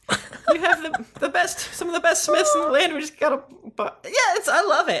 You have the best, some of the best smiths in the land. We just gotta, I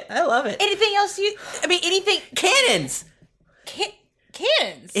love it. I love it. Anything else anything Cannons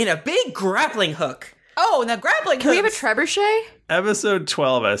cannons in a big grappling hook. Oh, the grappling Can we have a hooks. trebuchet? Episode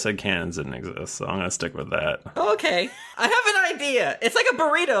 12, I said cannons didn't exist, so I'm going to stick with that. Okay, I have an idea. It's like a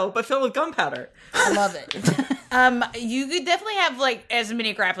burrito, but filled with gunpowder. I love it. You could definitely have like as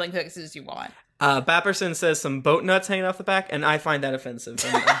many grappling hooks as you want. Bapperson says some boat nuts hanging off the back, and I find that offensive.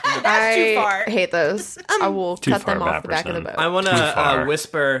 That's too far. I hate those. I will Too cut far, them off the back of the Bapperson. boat. I want Too far. to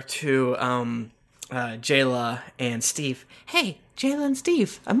whisper to Jayla and Steve. Hey, Jayla and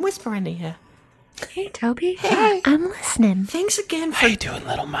Steve, I'm whispering to you. Hey, Toby. Hey, I'm listening. Thanks again for doing,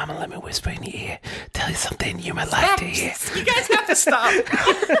 little mama? Let me whisper in your ear. Tell you something you might like to hear. You guys have to stop. You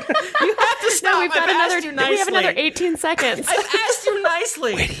have to stop. No, we've got I've another. asked you nicely. We have another 18 seconds. I've asked you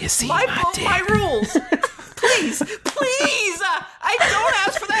nicely. Where do you see my my dick? my rules? Please. I don't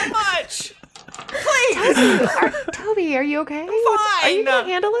ask for that much. Please. Toby, are you okay? Fine. Are you gonna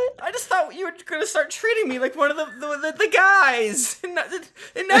handle it? I just thought you were gonna start treating me like one of the guys, and now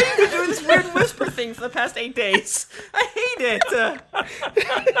you've been doing this weird whisper thing for the past 8 days. I hate it.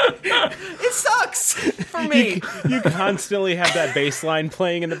 It sucks for me. You constantly have that bass line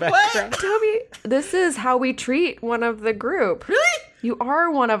playing in the background. Toby, this is how we treat one of the group. Really? You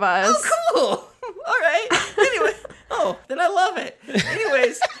are one of us. Oh, cool. All right. Anyway, then I love it.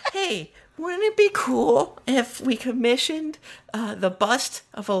 Anyways, hey. Wouldn't it be cool if we commissioned the bust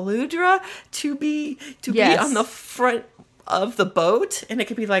of Eludra to be Yes. on the front of the boat, and it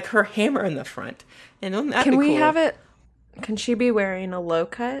could be like her hammer in the front? And wouldn't that Can be we cool? have it? Can she be wearing a low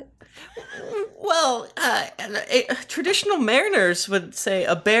cut? Well, traditional mariners would say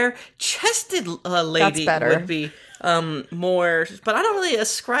a bare-chested lady That's better. would be more, but I don't really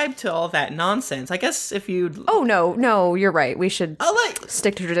ascribe to all that nonsense. I guess if you'd... Oh, no, you're right. We should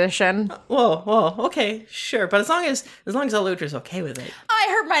stick to tradition. Well, okay, sure. But as long as Eludra's okay with it. I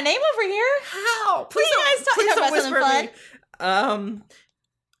heard my name over here. How? Please don't whisper at me.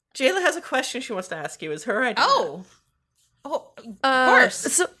 Jayla has a question she wants to ask you. Is her idea? Oh, of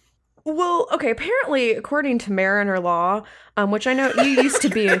course. Okay, apparently, according to Mariner law, which I know you used to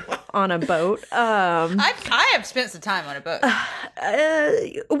be on a boat. I have spent some time on a boat.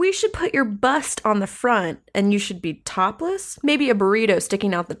 We should put your bust on the front, and you should be topless. Maybe a burrito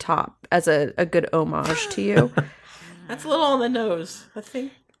sticking out the top as a good homage to you. That's a little on the nose, I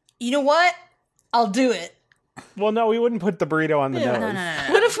think. You know what? I'll do it. Well, no, we wouldn't put the burrito on the nose.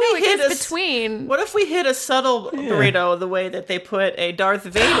 No. What if we hit between? What if we hit a subtle burrito the way that they put a Darth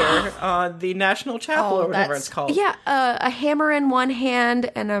Vader on the National Chapel or whatever it's called? Yeah, a hammer in one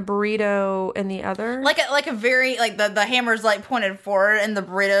hand and a burrito in the other. Like a very the hammer's like pointed forward and the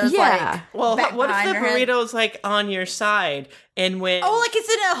burrito's like. Well, back what if the behind your head? burrito's like on your side and when? Oh, like it's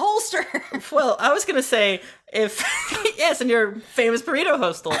in a holster. Well, I was gonna say if yes, in your famous burrito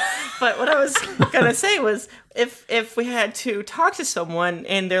hostel. But what I was gonna say was if we had to talk to someone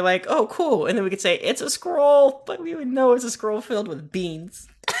and they're like, oh, cool, and then we could say it's a scroll, but we would know it's a scroll filled with beans.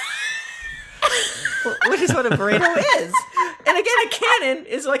 Which is what a burrito is. And again, a cannon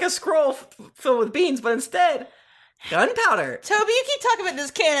is like a scroll filled with beans, but instead, gunpowder. Toby, you keep talking about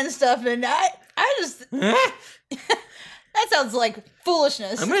this cannon stuff, and I just that sounds like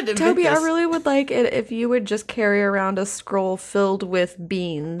foolishness. I'm gonna Toby, this. I really would like it if you would just carry around a scroll filled with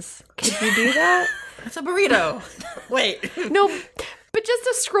beans. Could you do that? It's a burrito. Wait. No, but just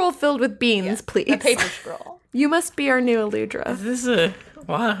a scroll filled with beans, please. A paper scroll. You must be our new Eludra. Is this a...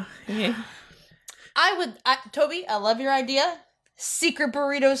 Wow. Yeah. Toby, I love your idea. Secret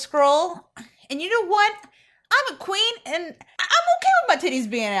burrito scroll. And you know what? I'm a queen, and I'm okay with my titties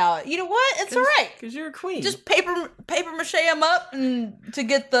being out. You know what? It's all right. Because you're a queen. Just paper mache them up and to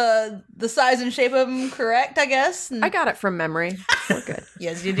get the size and shape of them correct, I guess. And I got it from memory. We're good.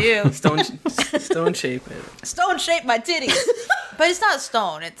 Yes, you do. Stone shape it. Stone shape my titties. But it's not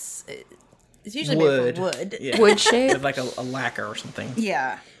stone. It's usually made from wood. Yeah. Wood shape? Like a lacquer or something.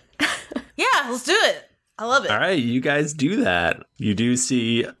 Yeah. Yeah, let's do it. I love it. All right, you guys do that. You do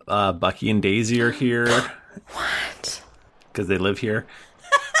see Bucky and Daisy are here. What? Because they live here.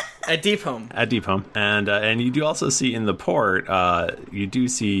 At Deep Home. And you do also see in the port, you do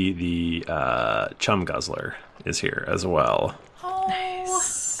see the Chum Guzzler is here as well. Oh,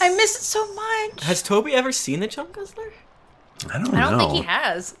 nice. I miss it so much. Has Toby ever seen the Chum Guzzler? I don't know. I don't think he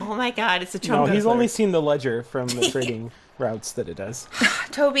has. Oh my god, it's a Chum No, Guzzler. he's only seen the ledger from the trading routes that it does.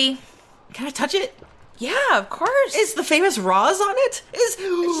 Toby. Can I touch it? Yeah, of course. Is the famous Roz on it?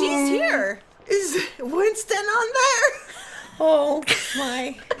 She's here. Is Winston on there? Oh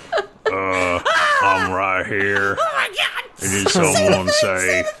my. I'm right here. Oh my god. Did someone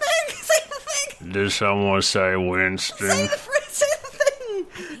Say the thing. Did someone say Winston? Say the thing.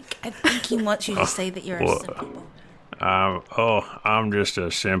 I think he wants you to say that you're a simple boatman. I'm just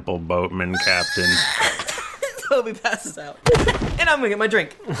a simple boatman captain. Toby passes out. And I'm gonna get my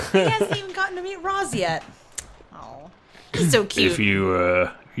drink. He hasn't even gotten to meet Roz yet. Oh, he's so cute. If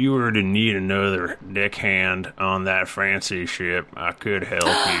you were to need another deckhand on that fancy ship, I could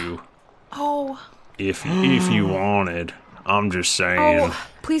help you. Oh. If you wanted. I'm just saying. Oh,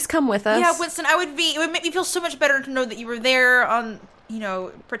 please come with us. Yeah, Winston, it would make me feel so much better to know that you were there on,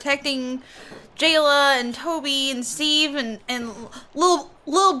 protecting Jayla and Toby and Steve and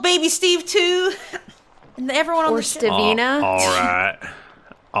little baby Steve too. And everyone on the ship. Stavina.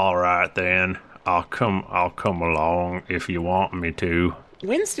 All right then. I'll come along if you want me to.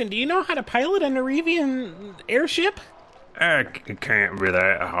 Winston, do you know how to pilot a Nerevian airship? It can't be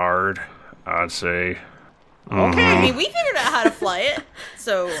that hard, I'd say. Okay. I mean, we figured out how to fly it,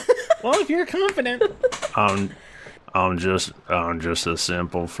 so. Well, if you're confident. I'm just a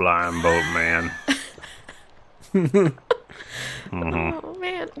simple flying boatman. Oh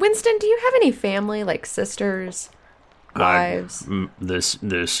man, Winston, do you have any family, like sisters, wives? The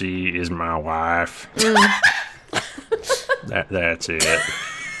sea is my wife. That's it.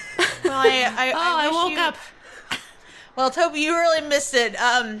 Well, I woke up. Well, Toby, you really missed it.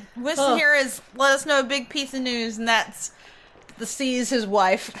 Winston here has let us know a big piece of news, and that's the sea is his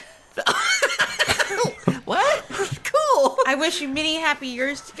wife. What? Cool. I wish you many happy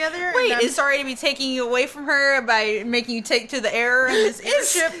years together. Wait, and I'm sorry to be taking you away from her by making you take to the air in this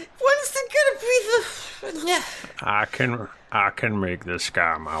airship. Winston gonna be the? Yeah. I can make the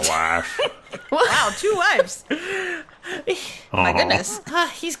sky my wife. Wow, 2 wives. My goodness.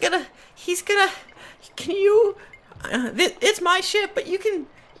 He's gonna. Can you? it's my ship, but you can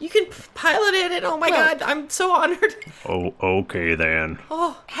pilot it, and oh my god, I'm so honored. Oh, okay then.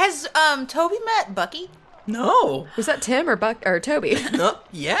 Oh, has Toby met Bucky? No. Was that Tim or Toby? No,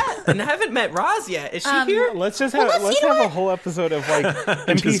 yeah, and I haven't met Roz yet. Is she here? Let's just have a whole episode of like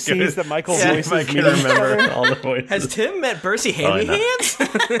NPCs that Michael voices. I can remember all the voices. Has Tim met Bercy Handy Hands?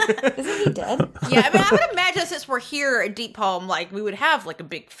 Isn't he dead? Yeah, I mean, I would imagine since we're here at Deep Home, like we would have like a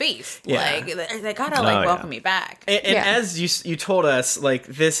big feast. Yeah. Like they gotta welcome me back. And as you told us, like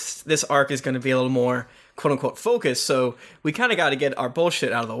this arc is going to be a little more quote unquote focused, so we kind of got to get our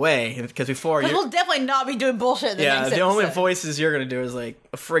bullshit out of the way because before we'll definitely not be doing bullshit. In the next the only episode. voices you're going to do is like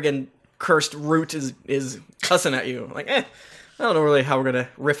a friggin' cursed root is cussing at you. Like, I don't know really how we're going to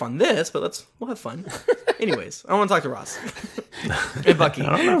riff on this, but we'll have fun. Anyways, I want to talk to Ross and Bucky.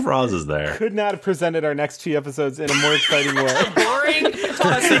 I don't know if Roz is there. Could not have presented our next 2 episodes in a more exciting way. Boring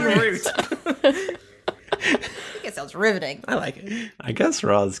cussing root. I think it sounds riveting. I like it. I guess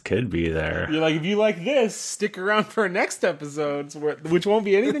Roz could be there. You're like, if you like this, stick around for our next episodes, which won't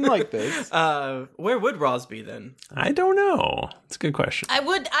be anything like this. Where would Roz be then? I don't know. It's a good question. I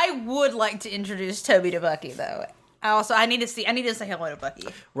would like to introduce Toby to Bucky though. I need to say hello to Bucky.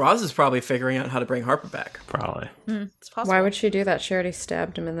 Roz is probably figuring out how to bring Harper back. Probably. It's possible. Why would she do that? She already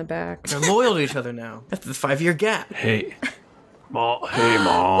stabbed him in the back. They're loyal to each other now. After the 5-year gap. Hey, Mom. Hey,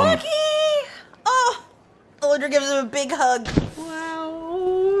 Mom. Bucky! Oh, Eludra gives him a big hug.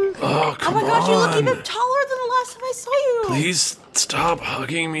 Oh, Oh come my gosh, you look on. even taller than the last time I saw you. Please stop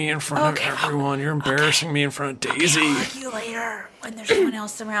hugging me in front of everyone. You're embarrassing me in front of Daisy. I'll hug you later when there's someone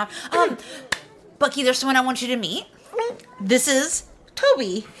else around. Bucky, there's someone I want you to meet. This is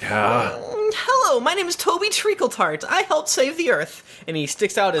Toby. Yeah. Hello, my name is Toby Treacletart. I helped save the Earth. And he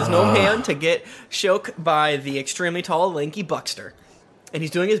sticks out his gnome hand to get shook by the extremely tall, lanky Buckster. And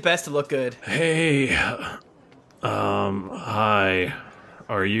he's doing his best to look good. Hey, hi.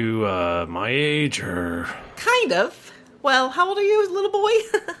 Are you, my age, or? Kind of. Well, how old are you, little boy?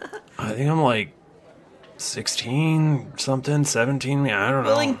 I think I'm like 16 something, 17, I don't know.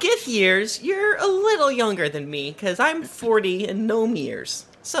 Well, in Gith years, you're a little younger than me, because I'm 40 in gnome years.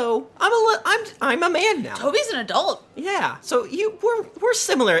 So I'm a man now. Toby's an adult. Yeah. So we're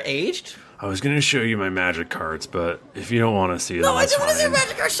similar aged. I was gonna show you my magic cards, but if you don't want to see them, No, I that's don't want to see fine.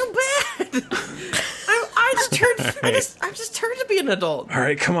 magic cards so bad. I just turned to be an adult. All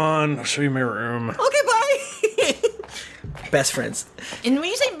right, come on. I'll show you my room. Okay, bye. Best friends. And when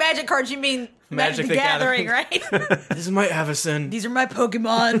you say magic cards, you mean Magic the Gathering, right? This is my Avacyn. These are my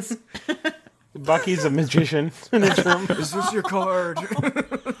Pokemons. Bucky's a magician in his room. Is this your card?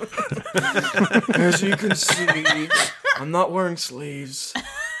 As you can see, I'm not wearing sleeves.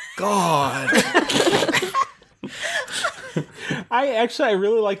 God. I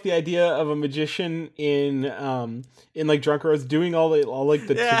really like the idea of a magician in like Drunk Rose doing all the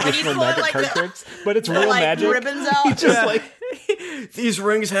traditional magic card tricks, but it's real magic. Ribbons out. He's just like, these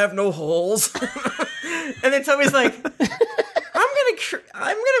rings have no holes. And then Toby's like,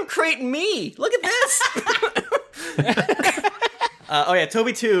 I'm gonna create me. Look at this.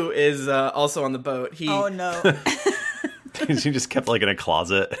 Toby 2 is also on the boat. Oh no. He just kept like in a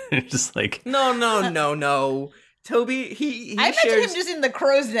closet. Just like No. Toby, he I imagine shares... him just in the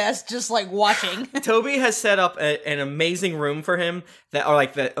crow's nest, just like watching. Toby has set up an amazing room for him, or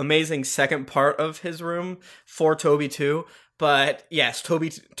like the amazing second part of his room for Toby 2. But yes, Toby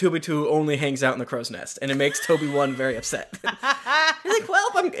 2 only hangs out in the crow's nest, and it makes Toby 1 very upset. He's like,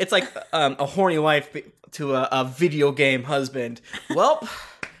 well, it's like a horny wife to a video game husband. Well,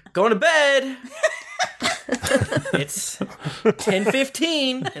 going to bed. It's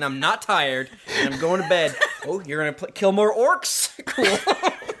 10:15 and I'm not tired and I'm going to bed. Oh, you're gonna kill more orcs? Cool.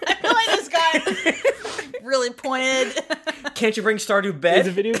 I feel like this guy really pointed. Can't you bring Star to bed? Is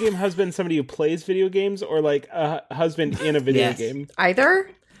a video game husband somebody who plays video games, or like a husband in a video game? Either.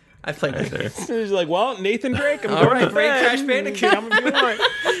 I've played either. So he's like, well, Nathan Drake, I'm All going right, to great bed. Crash Bandicoot. Come if you want.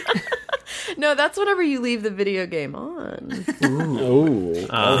 No, that's whenever you leave the video game on. Ooh.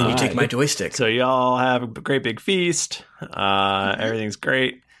 Then you take my joystick. So y'all have a great big feast. Everything's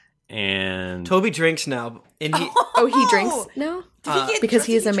great. And Toby drinks now. And he, he drinks now? Because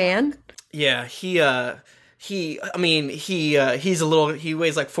he is a man? yeah, he's a little, he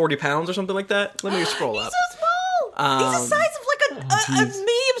weighs like 40 pounds or something like that. Let me scroll up. He's so small. He's the size of like a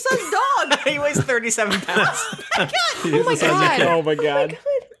medium-sized dog. He weighs 37 pounds. Oh my god. Oh my god.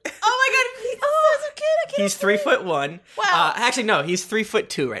 Oh my god. Oh, so cute. I can't He's 3'1". Wow. Actually, no, he's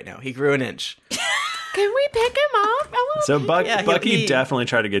 3'2" right now. He grew an inch. Can we pick him up? I want so Bucky he- definitely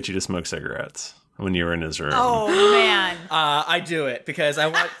tried to get you to smoke cigarettes when you were in his room. Oh man. I do it because I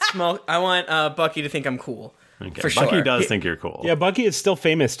want Bucky to think I'm cool. Okay. For Bucky sure. does think you're cool. Yeah, Bucky is still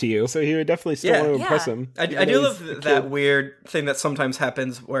famous to you, so he would definitely still want to impress him. I do love that weird thing that sometimes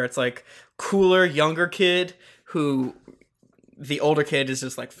happens where it's like cooler, younger kid who the older kid is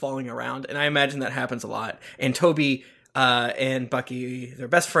just like falling around. And I imagine that happens a lot. And Toby and Bucky, they're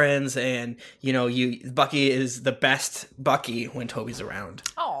best friends. And, Bucky is the best Bucky when Toby's around.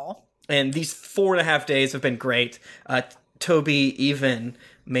 Oh. And these 4.5 days have been great. Toby even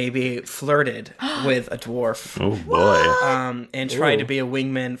maybe flirted with a dwarf. Oh, boy. And tried to be a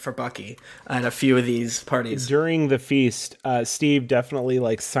wingman for Bucky at a few of these parties. During the feast, Steve definitely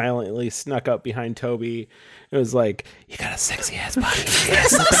silently snuck up behind Toby. It was like, you got a sexy ass body. Yes,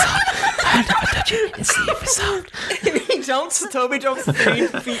 so soft. I never touch it. And Steve is soft. Toby jumps 3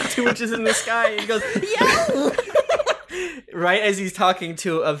 feet 2 inches in the sky and he goes, yeah! Right as he's talking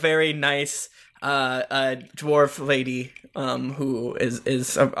to a very nice dwarf lady who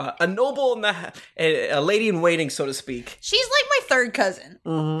is a noble, a lady in waiting, so to speak. She's like my third cousin.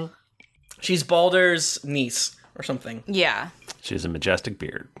 Mm-hmm. She's Baldur's niece or something. Yeah. She has a majestic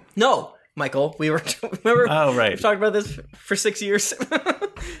beard. No, Michael, remember? Oh, right. We've talked about this for 6 years.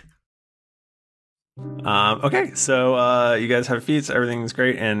 Okay, so you guys have feats, everything's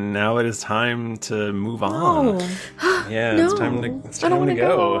great, and now it is time to move on. Yeah, it's time to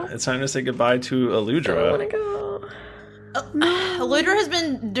go. It's time to say goodbye to Aludra. I don't want to go. Aludra has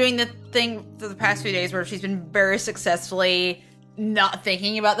been doing the thing for the past few days where she's been very successfully not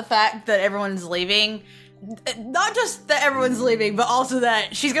thinking about the fact that everyone's leaving. Not just that everyone's leaving, but also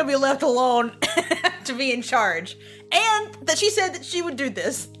that she's going to be left alone to be in charge. And that she said that she would do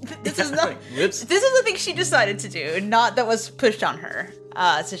this. This is not. This is the thing she decided to do, not that was pushed on her.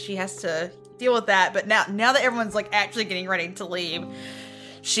 So she has to deal with that. But now that everyone's actually getting ready to leave,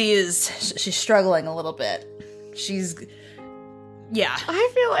 she's struggling a little bit. Yeah.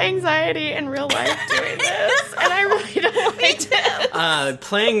 I feel anxiety in real life doing this, and I really don't like it.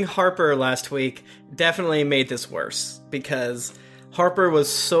 Playing Harper last week definitely made this worse because Harper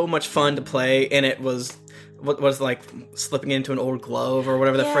was so much fun to play, and it was what was like slipping into an old glove or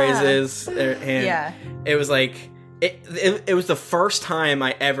whatever the phrase is. And it was like it was the first time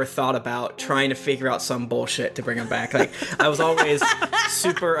I ever thought about trying to figure out some bullshit to bring him back. I was always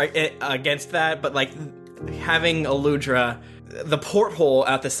super against that, but having Aludra, the porthole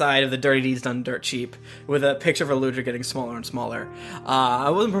out the side of the Dirty Deeds Done Dirt Cheap with a picture of Aludra getting smaller and smaller, I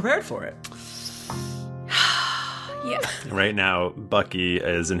wasn't prepared for it. Yeah. Right now, Bucky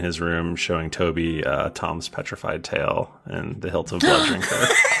is in his room showing Toby Tom's petrified tail and the hilt of blood drinker.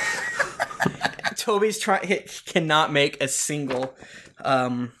 Toby's he cannot make a single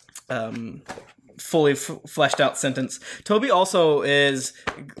fully fleshed out sentence. Toby also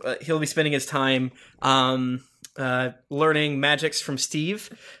he'll be spending his time learning magics from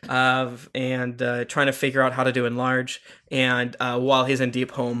Steve and trying to figure out how to do enlarge. And while he's in Deep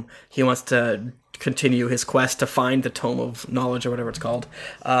Home, he wants to continue his quest to find the Tome of Knowledge or whatever it's called.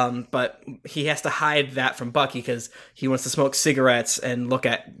 But he has to hide that from Bucky because he wants to smoke cigarettes and look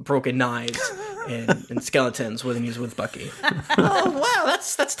at broken knives and skeletons when he's with Bucky. Oh, wow,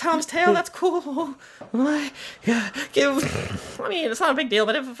 that's Tom's tail. That's cool. Yeah, I mean, it's not a big deal,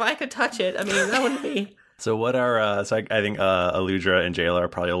 but if I could touch it, I mean, that wouldn't be... So what are... so I think Aludra and Jayla are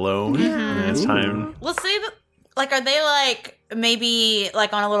probably alone. And it's time... Let's say that... are they maybe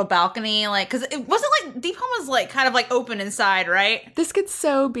on a little balcony? Because it wasn't Deep Home was kind of open inside, right? This could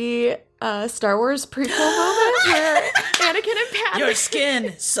so be a Star Wars prequel moment where Anakin and Padme. Your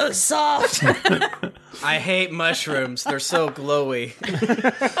skin so soft. I hate mushrooms. They're so glowy.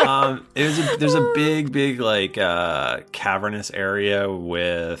 There's a big cavernous area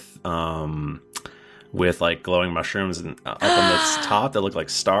with glowing mushrooms and up on the top that look like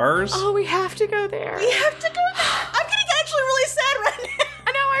stars. Oh, we have to go there. We have to go there. I'm getting actually really sad right now.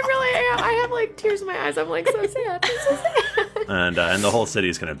 I know, I really am. I have tears in my eyes. I'm so sad. I'm so sad. And the whole city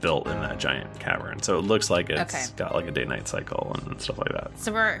is kind of built in that giant cavern, so it looks like it's got a day-night cycle and stuff like that.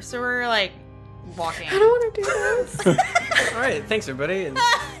 So we're walking. I don't want to do this. All right, thanks everybody. And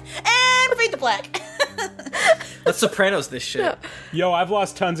fade to black. Let's Sopranos this shit. Yeah. Yo, I've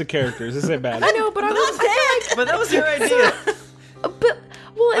lost tons of characters. This ain't bad. I know, but but that was your idea. I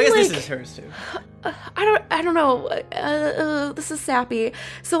guess this is hers too. I don't know. This is sappy.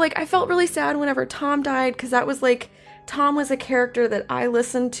 So I felt really sad whenever Tom died because that was Tom was a character that I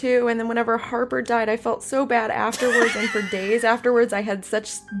listened to, and then whenever Harper died, I felt so bad afterwards, and for days afterwards, I had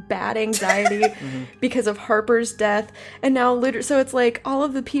such bad anxiety because of Harper's death, and now so it's all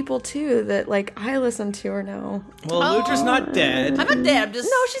of the people too that I listen to are now. Well, Ludra's not dead. I'm not dead.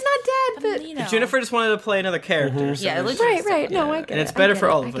 No, she's not dead. But Jennifer just wanted to play another character. So yeah, right. No, I get it. And it's better for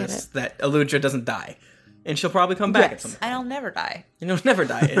all of us that Aludra doesn't die. And she'll probably come back at some point. And I'll never die. You'll never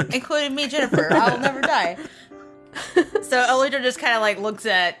die. Including me, Jennifer. I'll never die. So Aludra just kind of like looks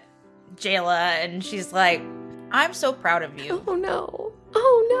at Jayla and she's like, I'm so proud of you. Oh no.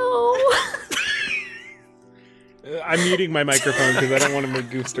 Oh no. I'm muting my microphone because I don't want to make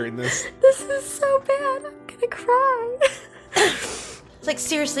goofs during this. This is so bad. I'm gonna cry. It's like,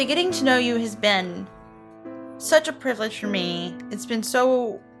 seriously, getting to know you has been such a privilege for me. It's been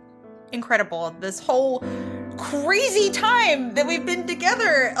so incredible. This whole crazy time that we've been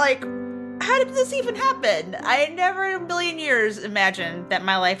together. Like, how did this even happen? I never in a million years imagined that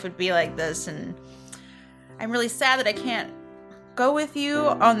my life would be like this. And I'm really sad that I can't go with you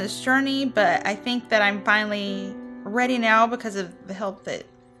on this journey, but I think that I'm finally ready now because of the help that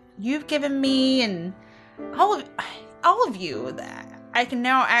you've given me and all of you. That I can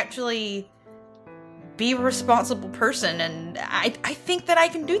now actually be a responsible person, and I think that I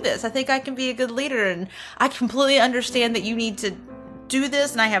can do this. I think I can be a good leader, and I completely understand that you need to do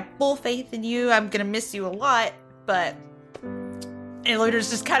this, and I have full faith in you. I'm gonna miss you a lot, but... And Luder's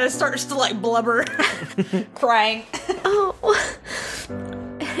just kind of starts to like blubber, crying. Oh,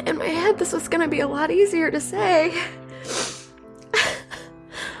 in my head this was gonna be a lot easier to say.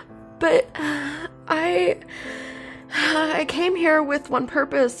 But I came here with one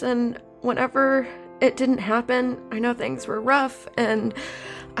purpose, and whenever it didn't happen, I know things were rough, and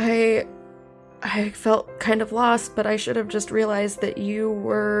I felt kind of lost, but I should have just realized that you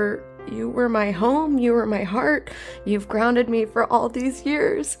were my home, you were my heart, you've grounded me for all these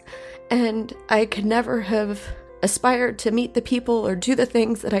years, and I could never have aspired to meet the people or do the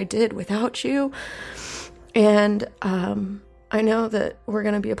things that I did without you. And I know that we're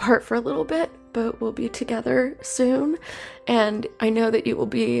going to be apart for a little bit, but we'll be together soon, and I know that you will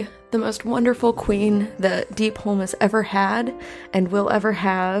be the most wonderful queen that Deep Home has ever had and will ever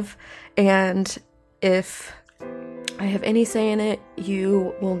have, and if I have any say in it,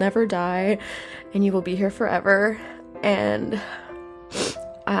 you will never die, and you will be here forever, and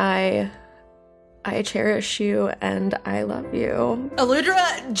I cherish you, and I love you.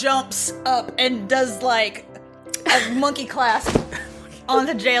 Aludra jumps up and does like a monkey clasp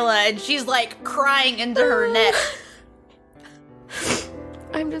onto Jayla, and she's like crying into her neck.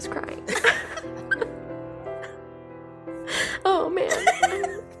 I'm just crying. Oh man.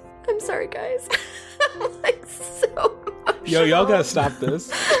 I'm sorry, guys. I'm like so emotional. Yo, y'all gotta stop this.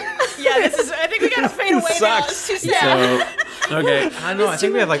 Yeah, I think we gotta fade away now. It's too sad. So, okay. I don't know. I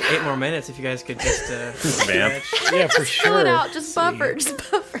think we have like 8 more minutes if you guys could just vamp. Yeah, for Just fill it sure. out. Just buffer.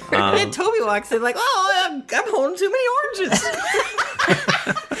 Just buffer. And Toby walks in like, oh, I'm holding too many oranges.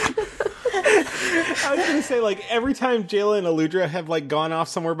 I was gonna say, like, every time Jayla and Aludra have like gone off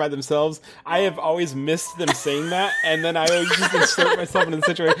somewhere by themselves, I have always missed them saying that, and then I always just insert myself into the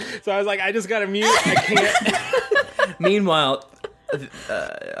situation. So I was like, I just gotta mute. I can't. Meanwhile,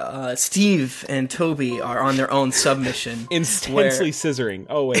 Steve and Toby are on their own submission. Intensely scissoring.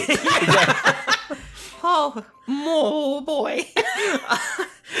 Oh wait. Oh boy.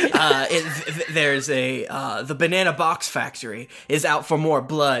 There's the banana box factory is out for more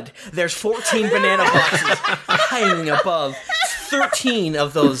blood. There's 14 banana boxes hanging above. 13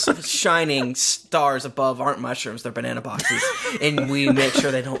 of those shining stars above aren't mushrooms, they're banana boxes. And we make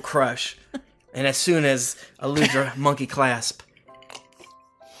sure they don't crush. And as soon as Aludra monkey clasp,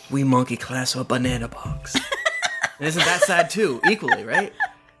 we monkey clasp a banana box. And isn't that sad too? Equally, right?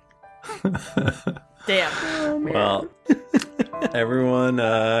 Damn. Oh, man. Well, everyone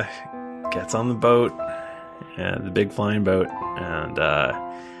gets on the boat, the big flying boat, and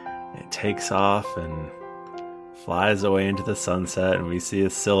it takes off and flies away into the sunset, and we see a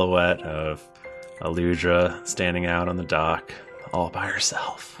silhouette of Aludra standing out on the dock all by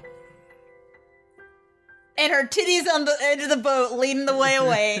herself. And her titties on the edge of the boat leading the way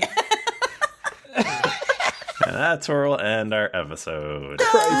away. And that's where we'll end our episode.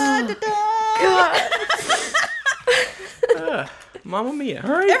 Mamma mia. All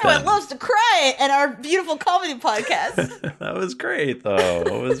right, Everyone then. loves to cry in our beautiful comedy podcast. That was great, though.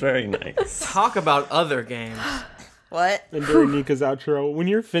 It was very nice. Talk about other games. What? And during Nika's outro, when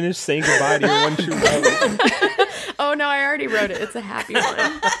you're finished saying goodbye to your one true love. Oh no, I already wrote it. It's a happy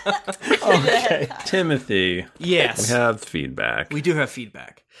one. Okay, Timothy. Yes. We have feedback. We do have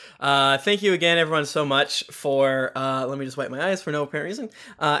feedback. Thank you again, everyone, so much for, let me just wipe my eyes for no apparent reason,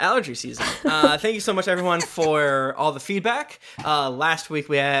 allergy season. Thank you so much, everyone, for all the feedback. Last week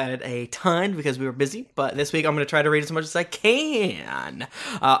we had a ton because we were busy, but this week I'm going to try to read as much as I can.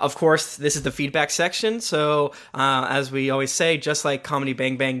 Of course, this is the feedback section, so as we always say, just like Comedy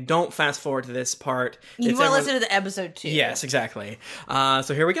Bang Bang, don't fast forward to this part. You want to listen to the episode too. Yes, exactly.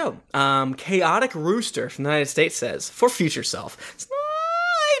 So here we go. Chaotic Rooster from the United States says, for future self,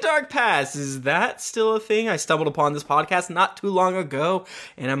 Dark Past, is that still a thing? I stumbled upon this podcast not too long ago,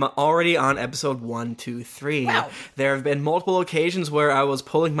 and I'm already on episode 123. Wow. There have been multiple occasions where I was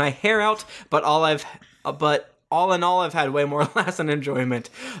pulling my hair out, but all in all, I've had way more laughs and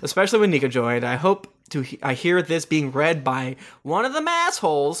enjoyment, especially when Nika joined. I hear this being read by one of them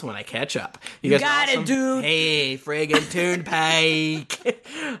assholes when I catch up. You guys got it, dude. Hey, friggin' Turnpike.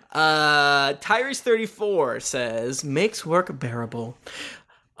 Tyrese34 says, makes work bearable.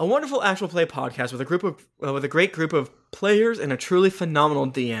 A wonderful actual play podcast with a great group of players and a truly phenomenal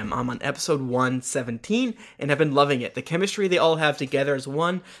DM. I'm on episode 117 and have been loving it. The chemistry they all have together is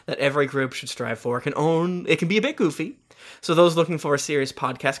one that every group should strive for. It can be a bit goofy, so those looking for a serious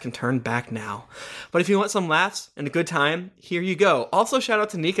podcast can turn back now. But if you want some laughs and a good time, here you go. Also, shout out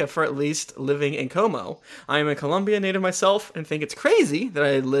to Nika for at least living in Como. I am a Colombia native myself and think it's crazy that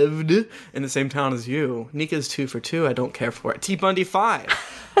I lived in the same town as you. Nika's 2 for 2. I don't care for it. T Bundy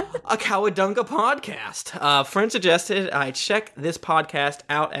 5. A Cowabunga podcast. Friend suggested I check this podcast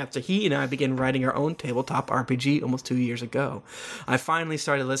out after he and I began writing our own tabletop RPG almost 2 years ago. I finally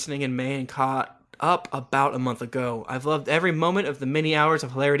started listening in May and caught up about a month ago. I've loved every moment of the many hours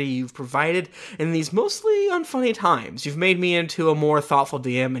of hilarity you've provided in these mostly unfunny times. You've made me into a more thoughtful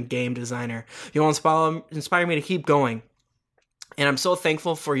DM and game designer. You'll inspire me to keep going. And I'm so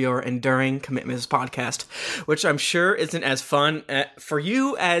thankful for your enduring commitment to this podcast, which I'm sure isn't as fun for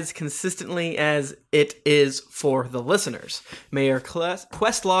you as consistently as it is for the listeners. May your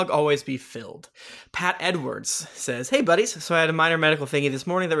quest log always be filled. Pat Edwards says, hey buddies, so I had a minor medical thingy this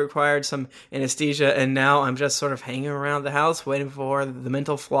morning that required some anesthesia, and now I'm just sort of hanging around the house waiting for the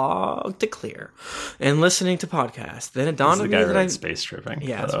mental fog to clear and listening to podcasts. Then it dawned on me that I'm space tripping.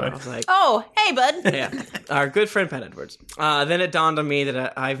 Yeah, that's what I was like. Oh, hey bud. Yeah, our good friend Pat Edwards. Then it dawned on me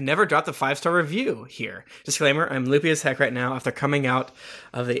that I've never dropped a 5-star review here. Disclaimer, I'm loopy as heck right now. After coming out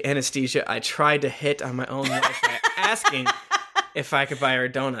of the anesthesia, I tried to hit on my own life by asking if I could buy her a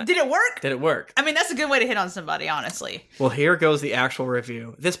donut. Did it work? I mean, that's a good way to hit on somebody, honestly. Well, here goes the actual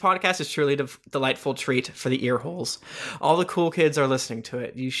review. This podcast is truly a delightful treat for the ear holes. All the cool kids are listening to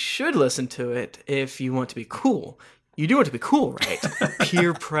it. You should listen to it if you want to be cool. You do want to be cool, right?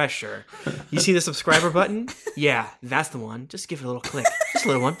 Peer pressure. You see the subscriber button? Yeah, that's the one. Just give it a little click. Just a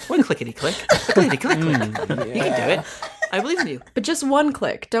little one. One clickety-click. Clickety-click. You can do it. I believe in you. But just one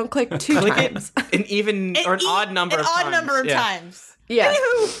click. Don't click 2 times. An odd number of times. An odd number of times. Yeah.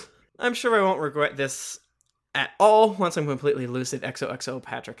 Anywho, I'm sure I won't regret this at all once I'm completely lucid. XOXO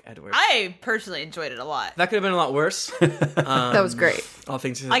Patrick Edwards. I personally enjoyed it a lot. That could have been a lot worse. That was great. All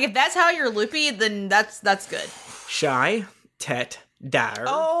things like, if that's how you're loopy, then that's good. Shy, Tet, Dar.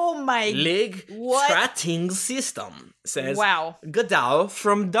 Oh my. Lig, what? Tracking System says, wow. Godal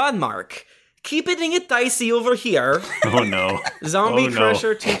from Denmark. Keeping it dicey over here. Oh no. Zombie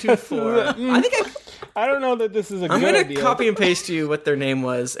Crusher 224. I don't know that this is a good idea. I'm going to copy and paste you what their name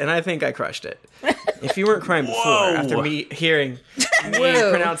was, and I think I crushed it. If you weren't crying before, after me hearing me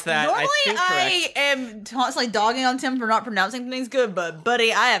pronounce that, normally I think correct. I am constantly dogging on Tim for not pronouncing things good, but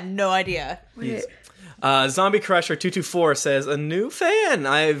buddy, I have no idea. Zombie Crusher 224 says, a new fan.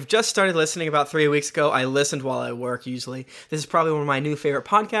 I've just started listening about 3 weeks ago. I listened while I work usually. This is probably one of my new favorite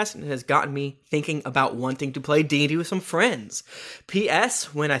podcasts, and it has gotten me thinking about wanting to play D&D with some friends.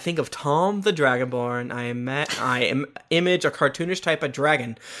 P.S. When I think of Tom the Dragonborn, I image a cartoonish type of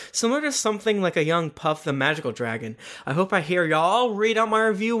dragon, similar to something like a young Puff the Magical Dragon. I hope I hear y'all read out my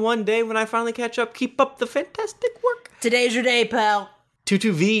review one day when I finally catch up. Keep up the fantastic work. Today's your day, pal.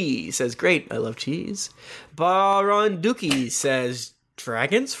 22V says, great, I love cheese. Baronduki says,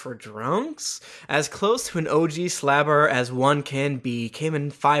 dragons for drunks? As close to an OG slabber as one can be, came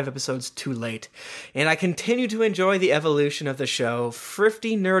in 5 episodes too late. And I continue to enjoy the evolution of the show.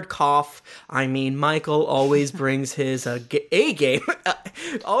 Thrifty nerd cough. I mean, Michael always brings his A-game.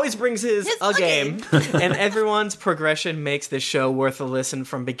 Always brings his A-game. And everyone's progression makes this show worth a listen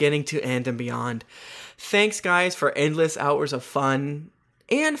from beginning to end and beyond. Thanks, guys, for endless hours of fun.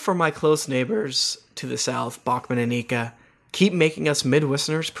 And for my close neighbors to the south, Bachman and Nika. Keep making us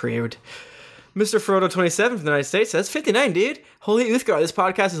Midwesterners proud. Mr. Frodo27 from the United States says, 59, dude. Holy Uthgar, this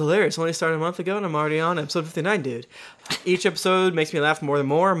podcast is hilarious. Only started a month ago, and I'm already on episode 59, dude. Each episode makes me laugh more and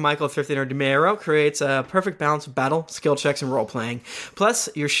more. Michael Thrifty Nerd DeMero creates a perfect balance of battle, skill checks, and role-playing. Plus,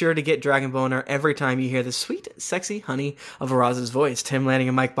 you're sure to get Dragon Boner every time you hear the sweet, sexy honey of Araz's voice. Tim Lanning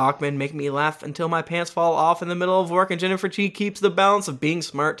and Mike Bachman make me laugh until my pants fall off in the middle of work, and Jennifer Chi keeps the balance of being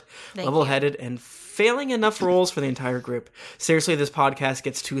smart, level-headed, and failing enough roles for the entire group. Seriously, this podcast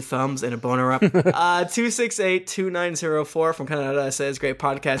gets 2 thumbs and a boner up. 268-2904 from Canada says, great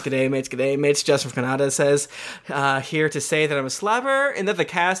podcast. G'day, mates. Justin from Canada says, here to say that I'm a slapper and that the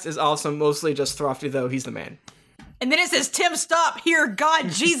cast is also mostly just Throfty, though he's the man. And then it says, Tim, stop, hear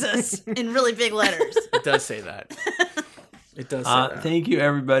God, Jesus, in really big letters. It does say that. It does say that. Thank you,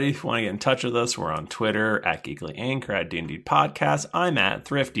 everybody. If you want to get in touch with us, we're on Twitter, at Geekly Anchor, at D&D Podcast. I'm at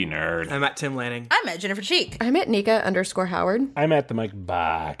Thrifty Nerd. I'm at Tim Lanning. I'm at Jennifer Cheek. I'm at Nika_Howard. I'm at the Mike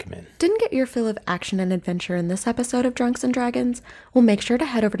Bachman. Didn't get your fill of action and adventure in this episode of Drunks and Dragons? Well, make sure to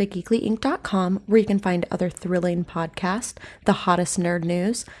head over to geeklyinc.com where you can find other thrilling podcasts, the hottest nerd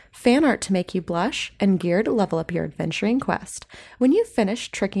news, fan art to make you blush, and gear to level up your adventuring quest. When you've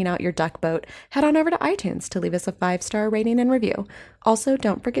finished tricking out your duck boat, head on over to iTunes to leave us a 5-star rating and review. Also,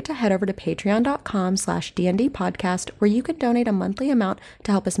 don't forget to head over to patreon.com/DND podcast where you can donate a monthly amount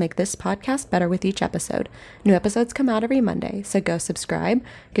to help us make this podcast better with each episode. New episodes come out every Monday, so go subscribe,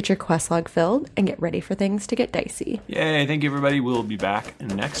 get your quest log filled, and get ready for things to get dicey. Yay, thank you, everybody. We'll be back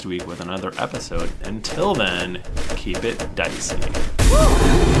next week with another episode. Until then, keep it dicey.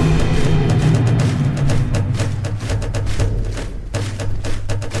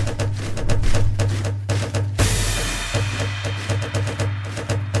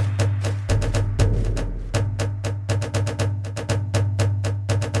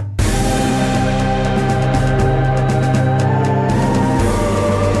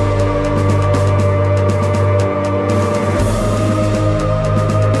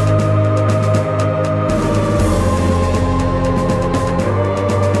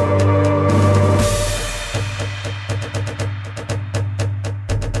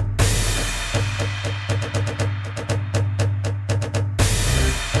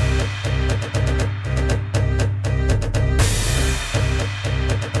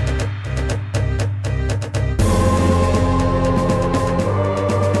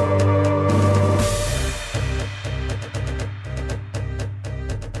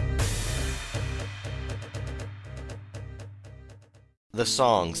 The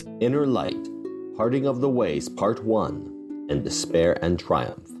songs Inner Light, Parting of the Ways Part 1, and Despair and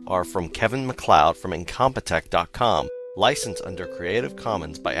Triumph are from Kevin MacLeod from Incompetech.com, licensed under Creative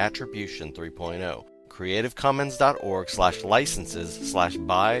Commons by Attribution 3.0.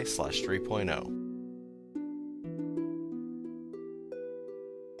 creativecommons.org/licenses/by/3.0.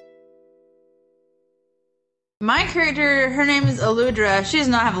 My character, her name is Aludra. She does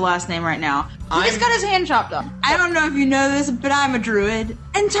not have a last name right now. He just got his hand chopped off. I don't know if you know this, but I'm a druid.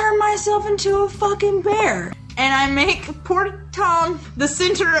 And turn myself into a fucking bear. And I make poor Tom the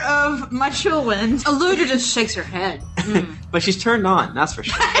center of my chill wind. Aludra just shakes her head. But she's turned on, that's for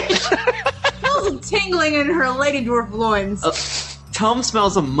sure. Feels a tingling in her lady dwarf loins. Tom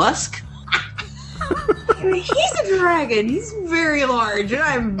smells of musk? He's a dragon. He's very large, and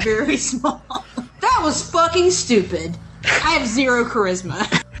I'm very small. That was fucking stupid. I have 0 charisma.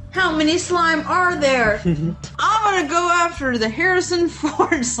 How many slime are there? I'm gonna go after the Harrison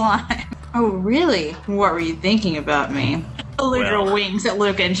Ford slime. Oh, really? What were you thinking about me? Aludra winks at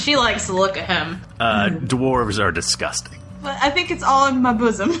Luca, and she likes to look at him. Dwarves are disgusting. But I think it's all in my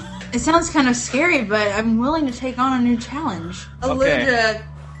bosom. It sounds kind of scary, but I'm willing to take on a new challenge. Aludra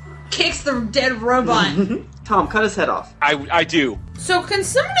kicks the dead robot. Tom, cut his head off. I do. So can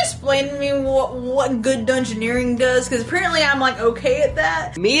someone explain to me what good dungeoneering does? Because apparently I'm like okay at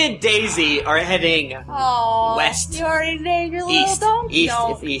that. Me and Daisy are heading west. You already named your little East. donkey. East.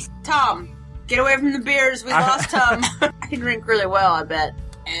 No. It's east. Tom, get away from the beers. We lost Tom. I can drink really well, I bet.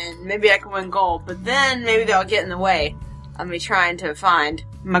 And maybe I can win gold. But then maybe they'll get in the way of me trying to find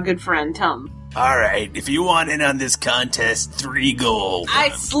my good friend Tom. Alright, if you want in on this contest, 3 gold. I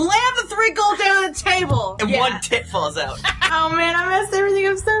slammed the 3 gold down on the table. And 1 tit falls out. Oh man, I messed everything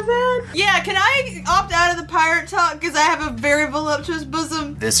up so bad. Yeah, can I opt out of the pirate talk because I have a very voluptuous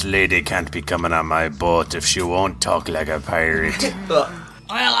bosom? This lady can't be coming on my boat if she won't talk like a pirate. Well,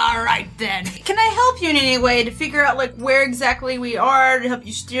 alright then. Can I help you in any way to figure out, like, where exactly we are, to help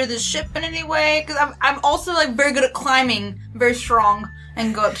you steer this ship in any way? Because I'm also, like, very good at climbing, very strong,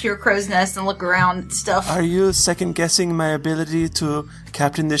 and go up to your crow's nest and look around and stuff. Are you second-guessing my ability to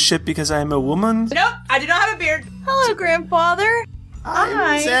captain this ship because I am a woman? Nope, I do not have a beard. Hello, grandfather.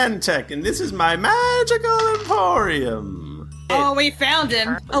 I'm Zantech, and this is my magical emporium. Oh, we found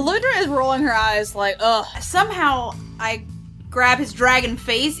him. Aludra is rolling her eyes like, ugh. Somehow, I grab his dragon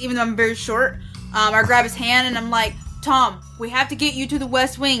face, even though I'm very short. I grab his hand, and I'm like, Tom, we have to get you to the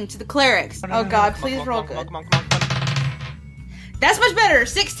West Wing, to the clerics. Oh God, please roll good. That's much better.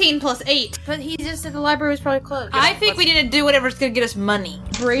 16 plus 8. But he just said the library was probably closed. I think we need to do whatever's going to get us money.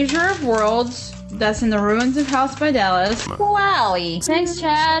 Brazier of Worlds. That's in the ruins of House by Dallas. Wowie. Thanks,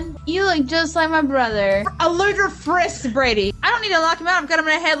 Chad. You look just like my brother. Aludra frisks Brady. I don't need to lock him out. I've got him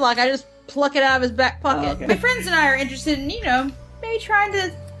in a headlock. I just pluck it out of his back pocket. Oh, okay. My friends and I are interested in, maybe trying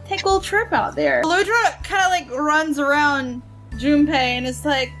to take a little trip out there. Aludra kind of runs around Junpei and is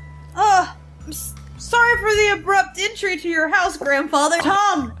like, oh, I'm sorry for the abrupt entry to your house, grandfather.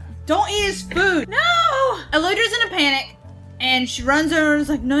 Tom, don't eat his food. No! Eludra's in a panic, and she runs over and is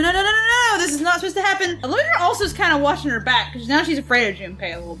like, no, this is not supposed to happen. Eludra also is kind of watching her back, because now she's afraid of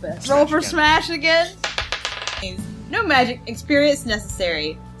Junpei a little bit. Roll for smash again. No magic experience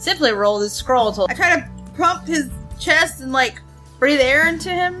necessary. Simply roll this scroll till I try to pump his chest and, breathe air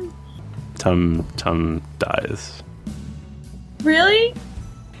into him. Tum dies. Really?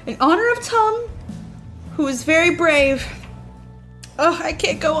 In honor of Tum, who is very brave. Oh, I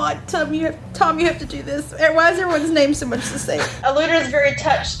can't go on. Tom, you have to do this. Why is everyone's name so much the same? Aludra is very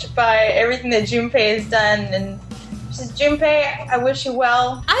touched by everything that Junpei has done, and she says, Junpei, I wish you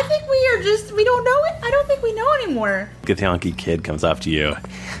well. I think we don't know it. I don't think we know anymore. Githyanki kid comes up to you.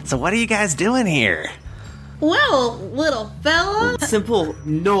 So what are you guys doing here? Well, little fella. Simple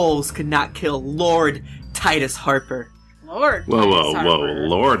gnolls could not kill Lord Titus Harper. Lord Whoa, Titus Harper.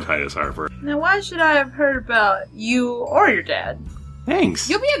 Lord Titus Harper. Now, why should I have heard about you or your dad? Thanks.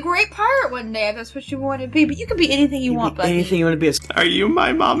 You'll be a great pirate one day if that's what you want to be, but you can be anything you want, Bucky. Anything you want to be. Are you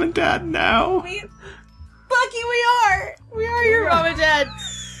my mom and dad now? Bucky, we are. We are your mom and dad.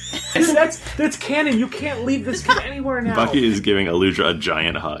 That's canon. You can't leave this kid anywhere now. Bucky is giving Aludra a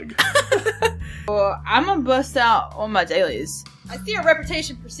giant hug. Well, I'm gonna bust out on my dailies. I see our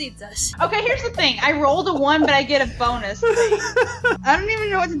reputation precedes us. Okay, here's the thing. I rolled a 1, but I get a bonus. I don't even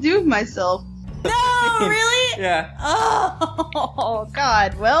know what to do with myself. No, really? Yeah. Oh,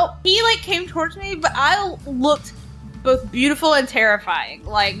 God. Well, he, came towards me, but I looked both beautiful and terrifying.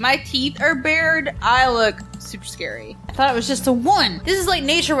 My teeth are bared. I look super scary. I thought it was just a 1. This is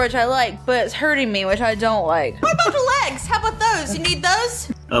nature, which I like, but it's hurting me, which I don't like. What about the legs? How about those? You need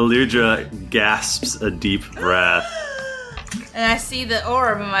those? Aludra gasps a deep breath. And I see the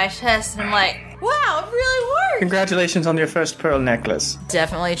orb in my chest, and I'm like, wow, it really worked! Congratulations on your first pearl necklace.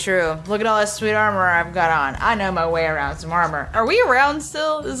 Definitely true. Look at all this sweet armor I've got on. I know my way around some armor. Are we around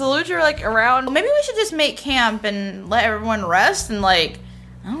still? Is Aludra, around? Maybe we should just make camp and let everyone rest and, I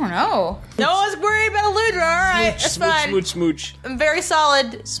don't know. No one's worried about Aludra, alright, that's fine. Smooch. I'm very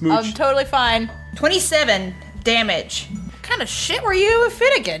solid. Smooch. I'm totally fine. 27 damage. What kind of shit were you with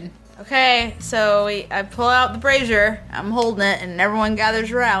Finnegan? Okay, so I pull out the brazier, I'm holding it, and everyone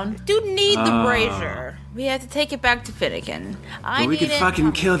gathers around. Do need the brazier. We have to take it back to Finnegan. We could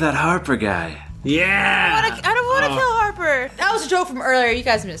fucking kill that Harper guy. Yeah! I don't want to kill Harper. That was a joke from earlier, you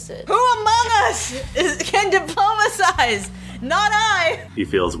guys missed it. Who among us can diplomatize? Not I! He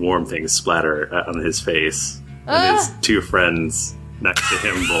feels warm things splatter on his face. And his 2 friends next to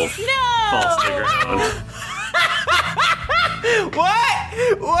him both fall to the ground.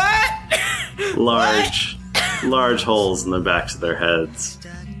 What? Large holes in the backs of their heads.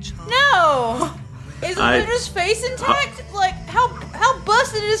 No! Is Aludra's face intact? How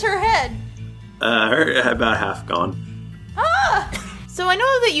busted is her head? Her about half gone. So I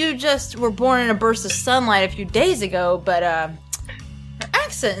know that you just were born in a burst of sunlight a few days ago, but her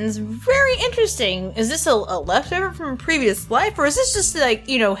accent is very interesting. Is this a leftover from a previous life, or is this just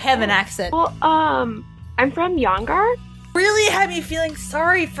heaven accent? Well, I'm from Yongar. Really had me feeling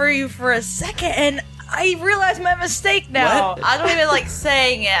sorry for you for a second, and I realized my mistake now. What? I don't even like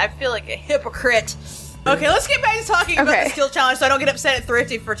saying it. I feel like a hypocrite. Okay, let's get back to talking about the skill challenge so I don't get upset at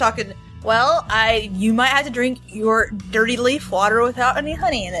Thrifty for talking. Well, you might have to drink your dirty leaf water without any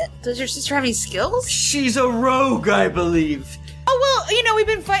honey in it. Does your sister have any skills? She's a rogue, I believe. Oh, well, we've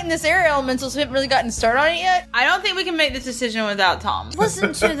been fighting this air elemental, so we haven't really gotten started on it yet. I don't think we can make this decision without Tom.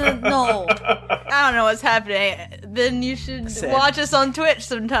 Listen to the no. I don't know what's happening. Then you should watch us on Twitch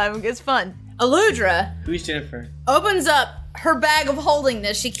sometime. It's fun. Aludra. Who's Jennifer? Opens up her bag of holding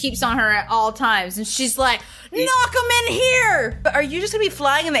this she keeps on her at all times, and she's like, knock them in here! But are you just gonna be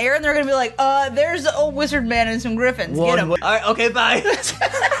flying in the air and they're gonna be like, there's the old wizard man and some griffins. Get them. Alright, okay, bye. I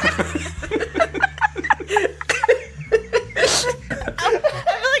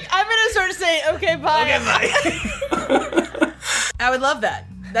feel like I'm gonna start saying, okay, bye. Okay, bye. I would love that.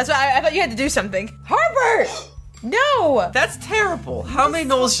 That's why I thought you had to do something. Harper! No! That's terrible. How many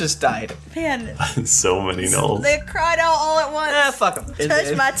Knowles just died? Man. So many Knowles. They cried out all at once. Fuck them.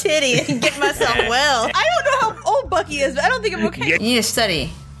 Touch my titty and get myself well. I don't know how old Bucky is, but I don't think I'm okay. You need to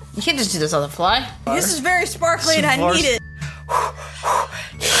study. You can't just do this on the fly. This is very sparkly and I need it. I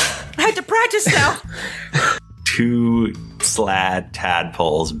have to practice now. 2 slad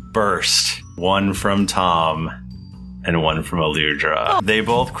tadpoles burst, one from Tom and one from Aludra. Oh. They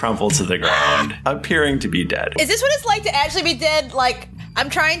both crumple to the ground, appearing to be dead. Is this what it's like to actually be dead? Like, I'm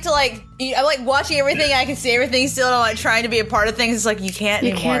trying to I'm like watching everything, I can see everything still, and I'm like trying to be a part of things. It's like, you can't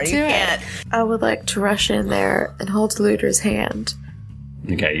anymore. You can't. I would like to rush in there and hold Aludra's hand.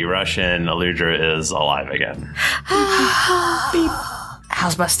 Okay, you rush in, Aludra is alive again.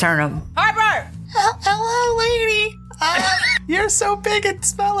 How's my sternum? Harper! Hello, lady. You're so big and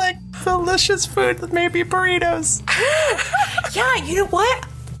smell like delicious food, maybe burritos. Yeah, you know what?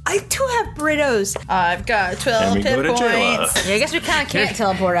 I do have burritos. I've got 12 hit points. Yeah, I guess we kind of can't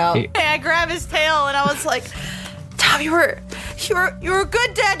teleport out. Hey, I grabbed his tail and I was like, Tom, you were a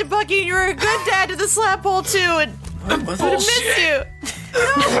good dad to Bucky and you were a good dad to the slap hole too, and I miss you.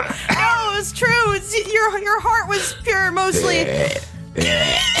 No, it was true. Your heart was pure mostly.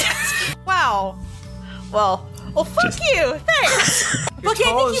 Wow. Well, fuck you. Thanks. Bucky,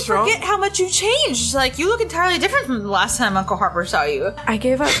 I think you forget how much you changed. Like, you look entirely different from the last time Uncle Harper saw you. I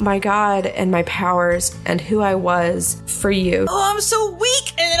gave up my God and my powers and who I was for you. Oh, I'm so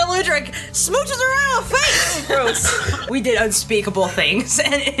weak. And then Aludra smooches around my face. Gross. We did unspeakable things,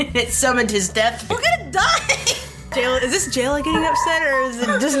 and it summoned his death. We're gonna die. Is this Jayla getting upset, or is it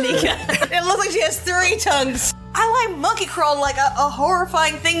just Nika? It looks like she has 3 tongues. I like monkey crawled like a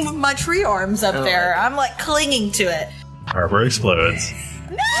horrifying thing with my tree arms up there. I'm like clinging to it. Harper explodes.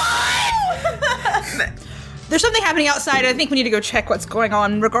 No! There's something happening outside. I think we need to go check what's going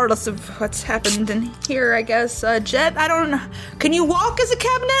on, regardless of what's happened in here, I guess. Jet, I don't know. Can you walk as a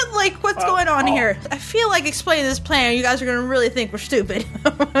cabinet? Like, what's going on here? I feel like explaining this plan, you guys are going to really think we're stupid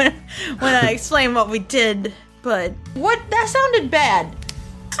when I explain what we did. But that sounded bad.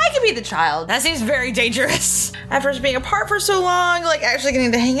 I could be the child. That seems very dangerous. After us being apart for so long, like actually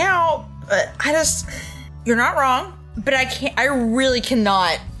getting to hang out. But you're not wrong. But I really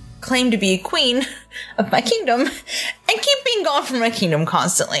cannot claim to be queen of my kingdom and keep being gone from my kingdom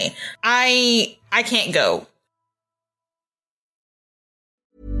constantly. I can't go.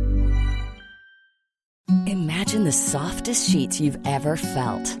 Imagine the softest sheets you've ever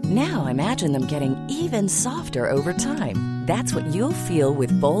felt. Now imagine them getting even softer over time. That's what you'll feel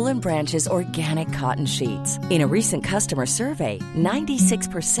with Boll & Branch's organic cotton sheets. In a recent customer survey,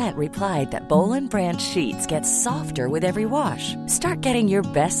 96% replied that Boll & Branch sheets get softer with every wash. Start getting your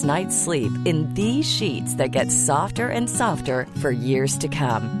best night's sleep in these sheets that get softer and softer for years to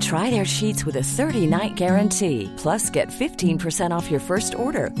come. Try their sheets with a 30-night guarantee. Plus, get 15% off your first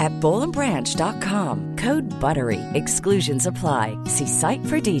order at bollandbranch.com. Code BUTTERY. Exclusions apply. See site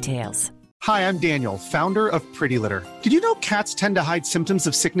for details. Hi, I'm Daniel, founder of Pretty Litter. Did you know cats tend to hide symptoms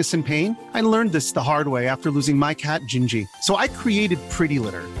of sickness and pain? I learned this the hard way after losing my cat, Gingy. So I created Pretty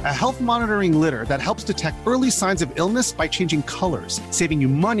Litter, a health monitoring litter that helps detect early signs of illness by changing colors, saving you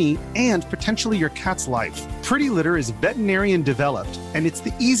money and potentially your cat's life. Pretty Litter is veterinarian developed, and it's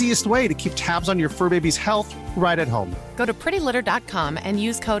the easiest way to keep tabs on your fur baby's health right at home. Go to prettylitter.com and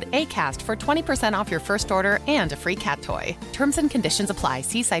use code ACAST for 20% off your first order and a free cat toy. Terms and conditions apply.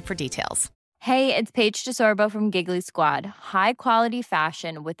 See site for details. Hey, it's Paige DeSorbo from Giggly Squad. High quality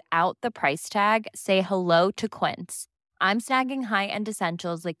fashion without the price tag. Say hello to Quince. I'm snagging high-end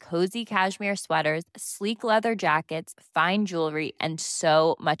essentials like cozy cashmere sweaters, sleek leather jackets, fine jewelry, and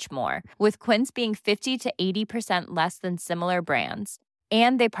so much more. With Quince being 50 to 80% less than similar brands.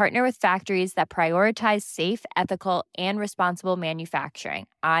 And they partner with factories that prioritize safe, ethical, and responsible manufacturing.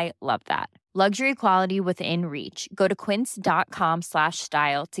 I love that. Luxury quality within reach. Go to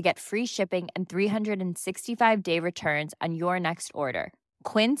quince.com/style to get free shipping and 365-day returns on your next order.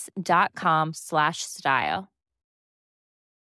 Quince.com/style.